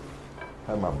 at?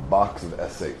 I have my box of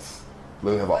S8s.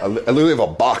 I literally have a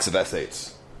box of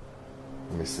S8s.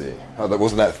 Let me see. Oh,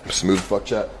 wasn't that smooth fuck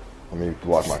chat? Let me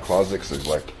block my closet because there's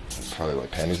like probably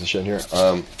like panties and shit in here.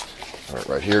 All right,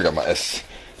 right here, got my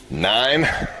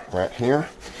S9 right here.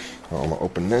 I'm gonna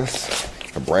open this.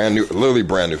 A brand new, literally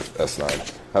brand new S9.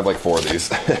 I have like 4 of these.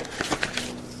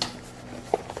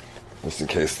 Just in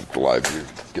case the live view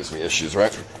gives me issues,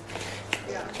 right?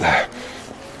 Yeah.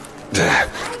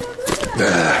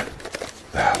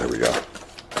 There we go.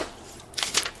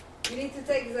 You need to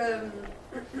take the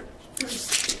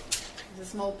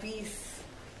small piece.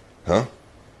 Huh?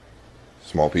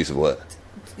 Small piece of what?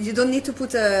 You don't need to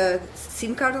put a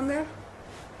SIM card on there?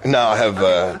 No, I have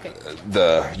okay.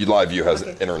 the live view has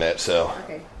internet, so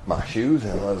my shoes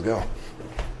and let's go.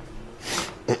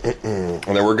 And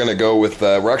then we're gonna go with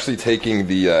we're actually taking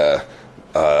the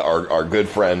our good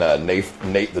friend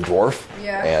Nate the Dwarf,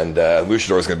 and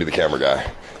Luchador's gonna be the camera guy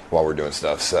while we're doing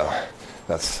stuff. So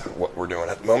that's what we're doing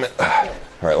at the moment. All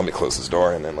right, let me close this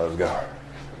door and then let's go.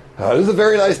 This is a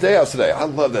very nice day out today. I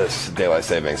love this daylight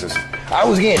savings. I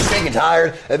was getting sick and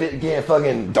tired of it getting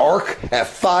fucking dark at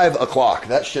 5 o'clock.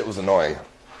 That shit was annoying.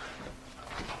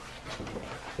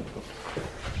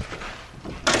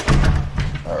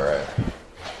 All right,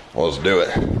 well, let's do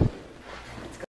it.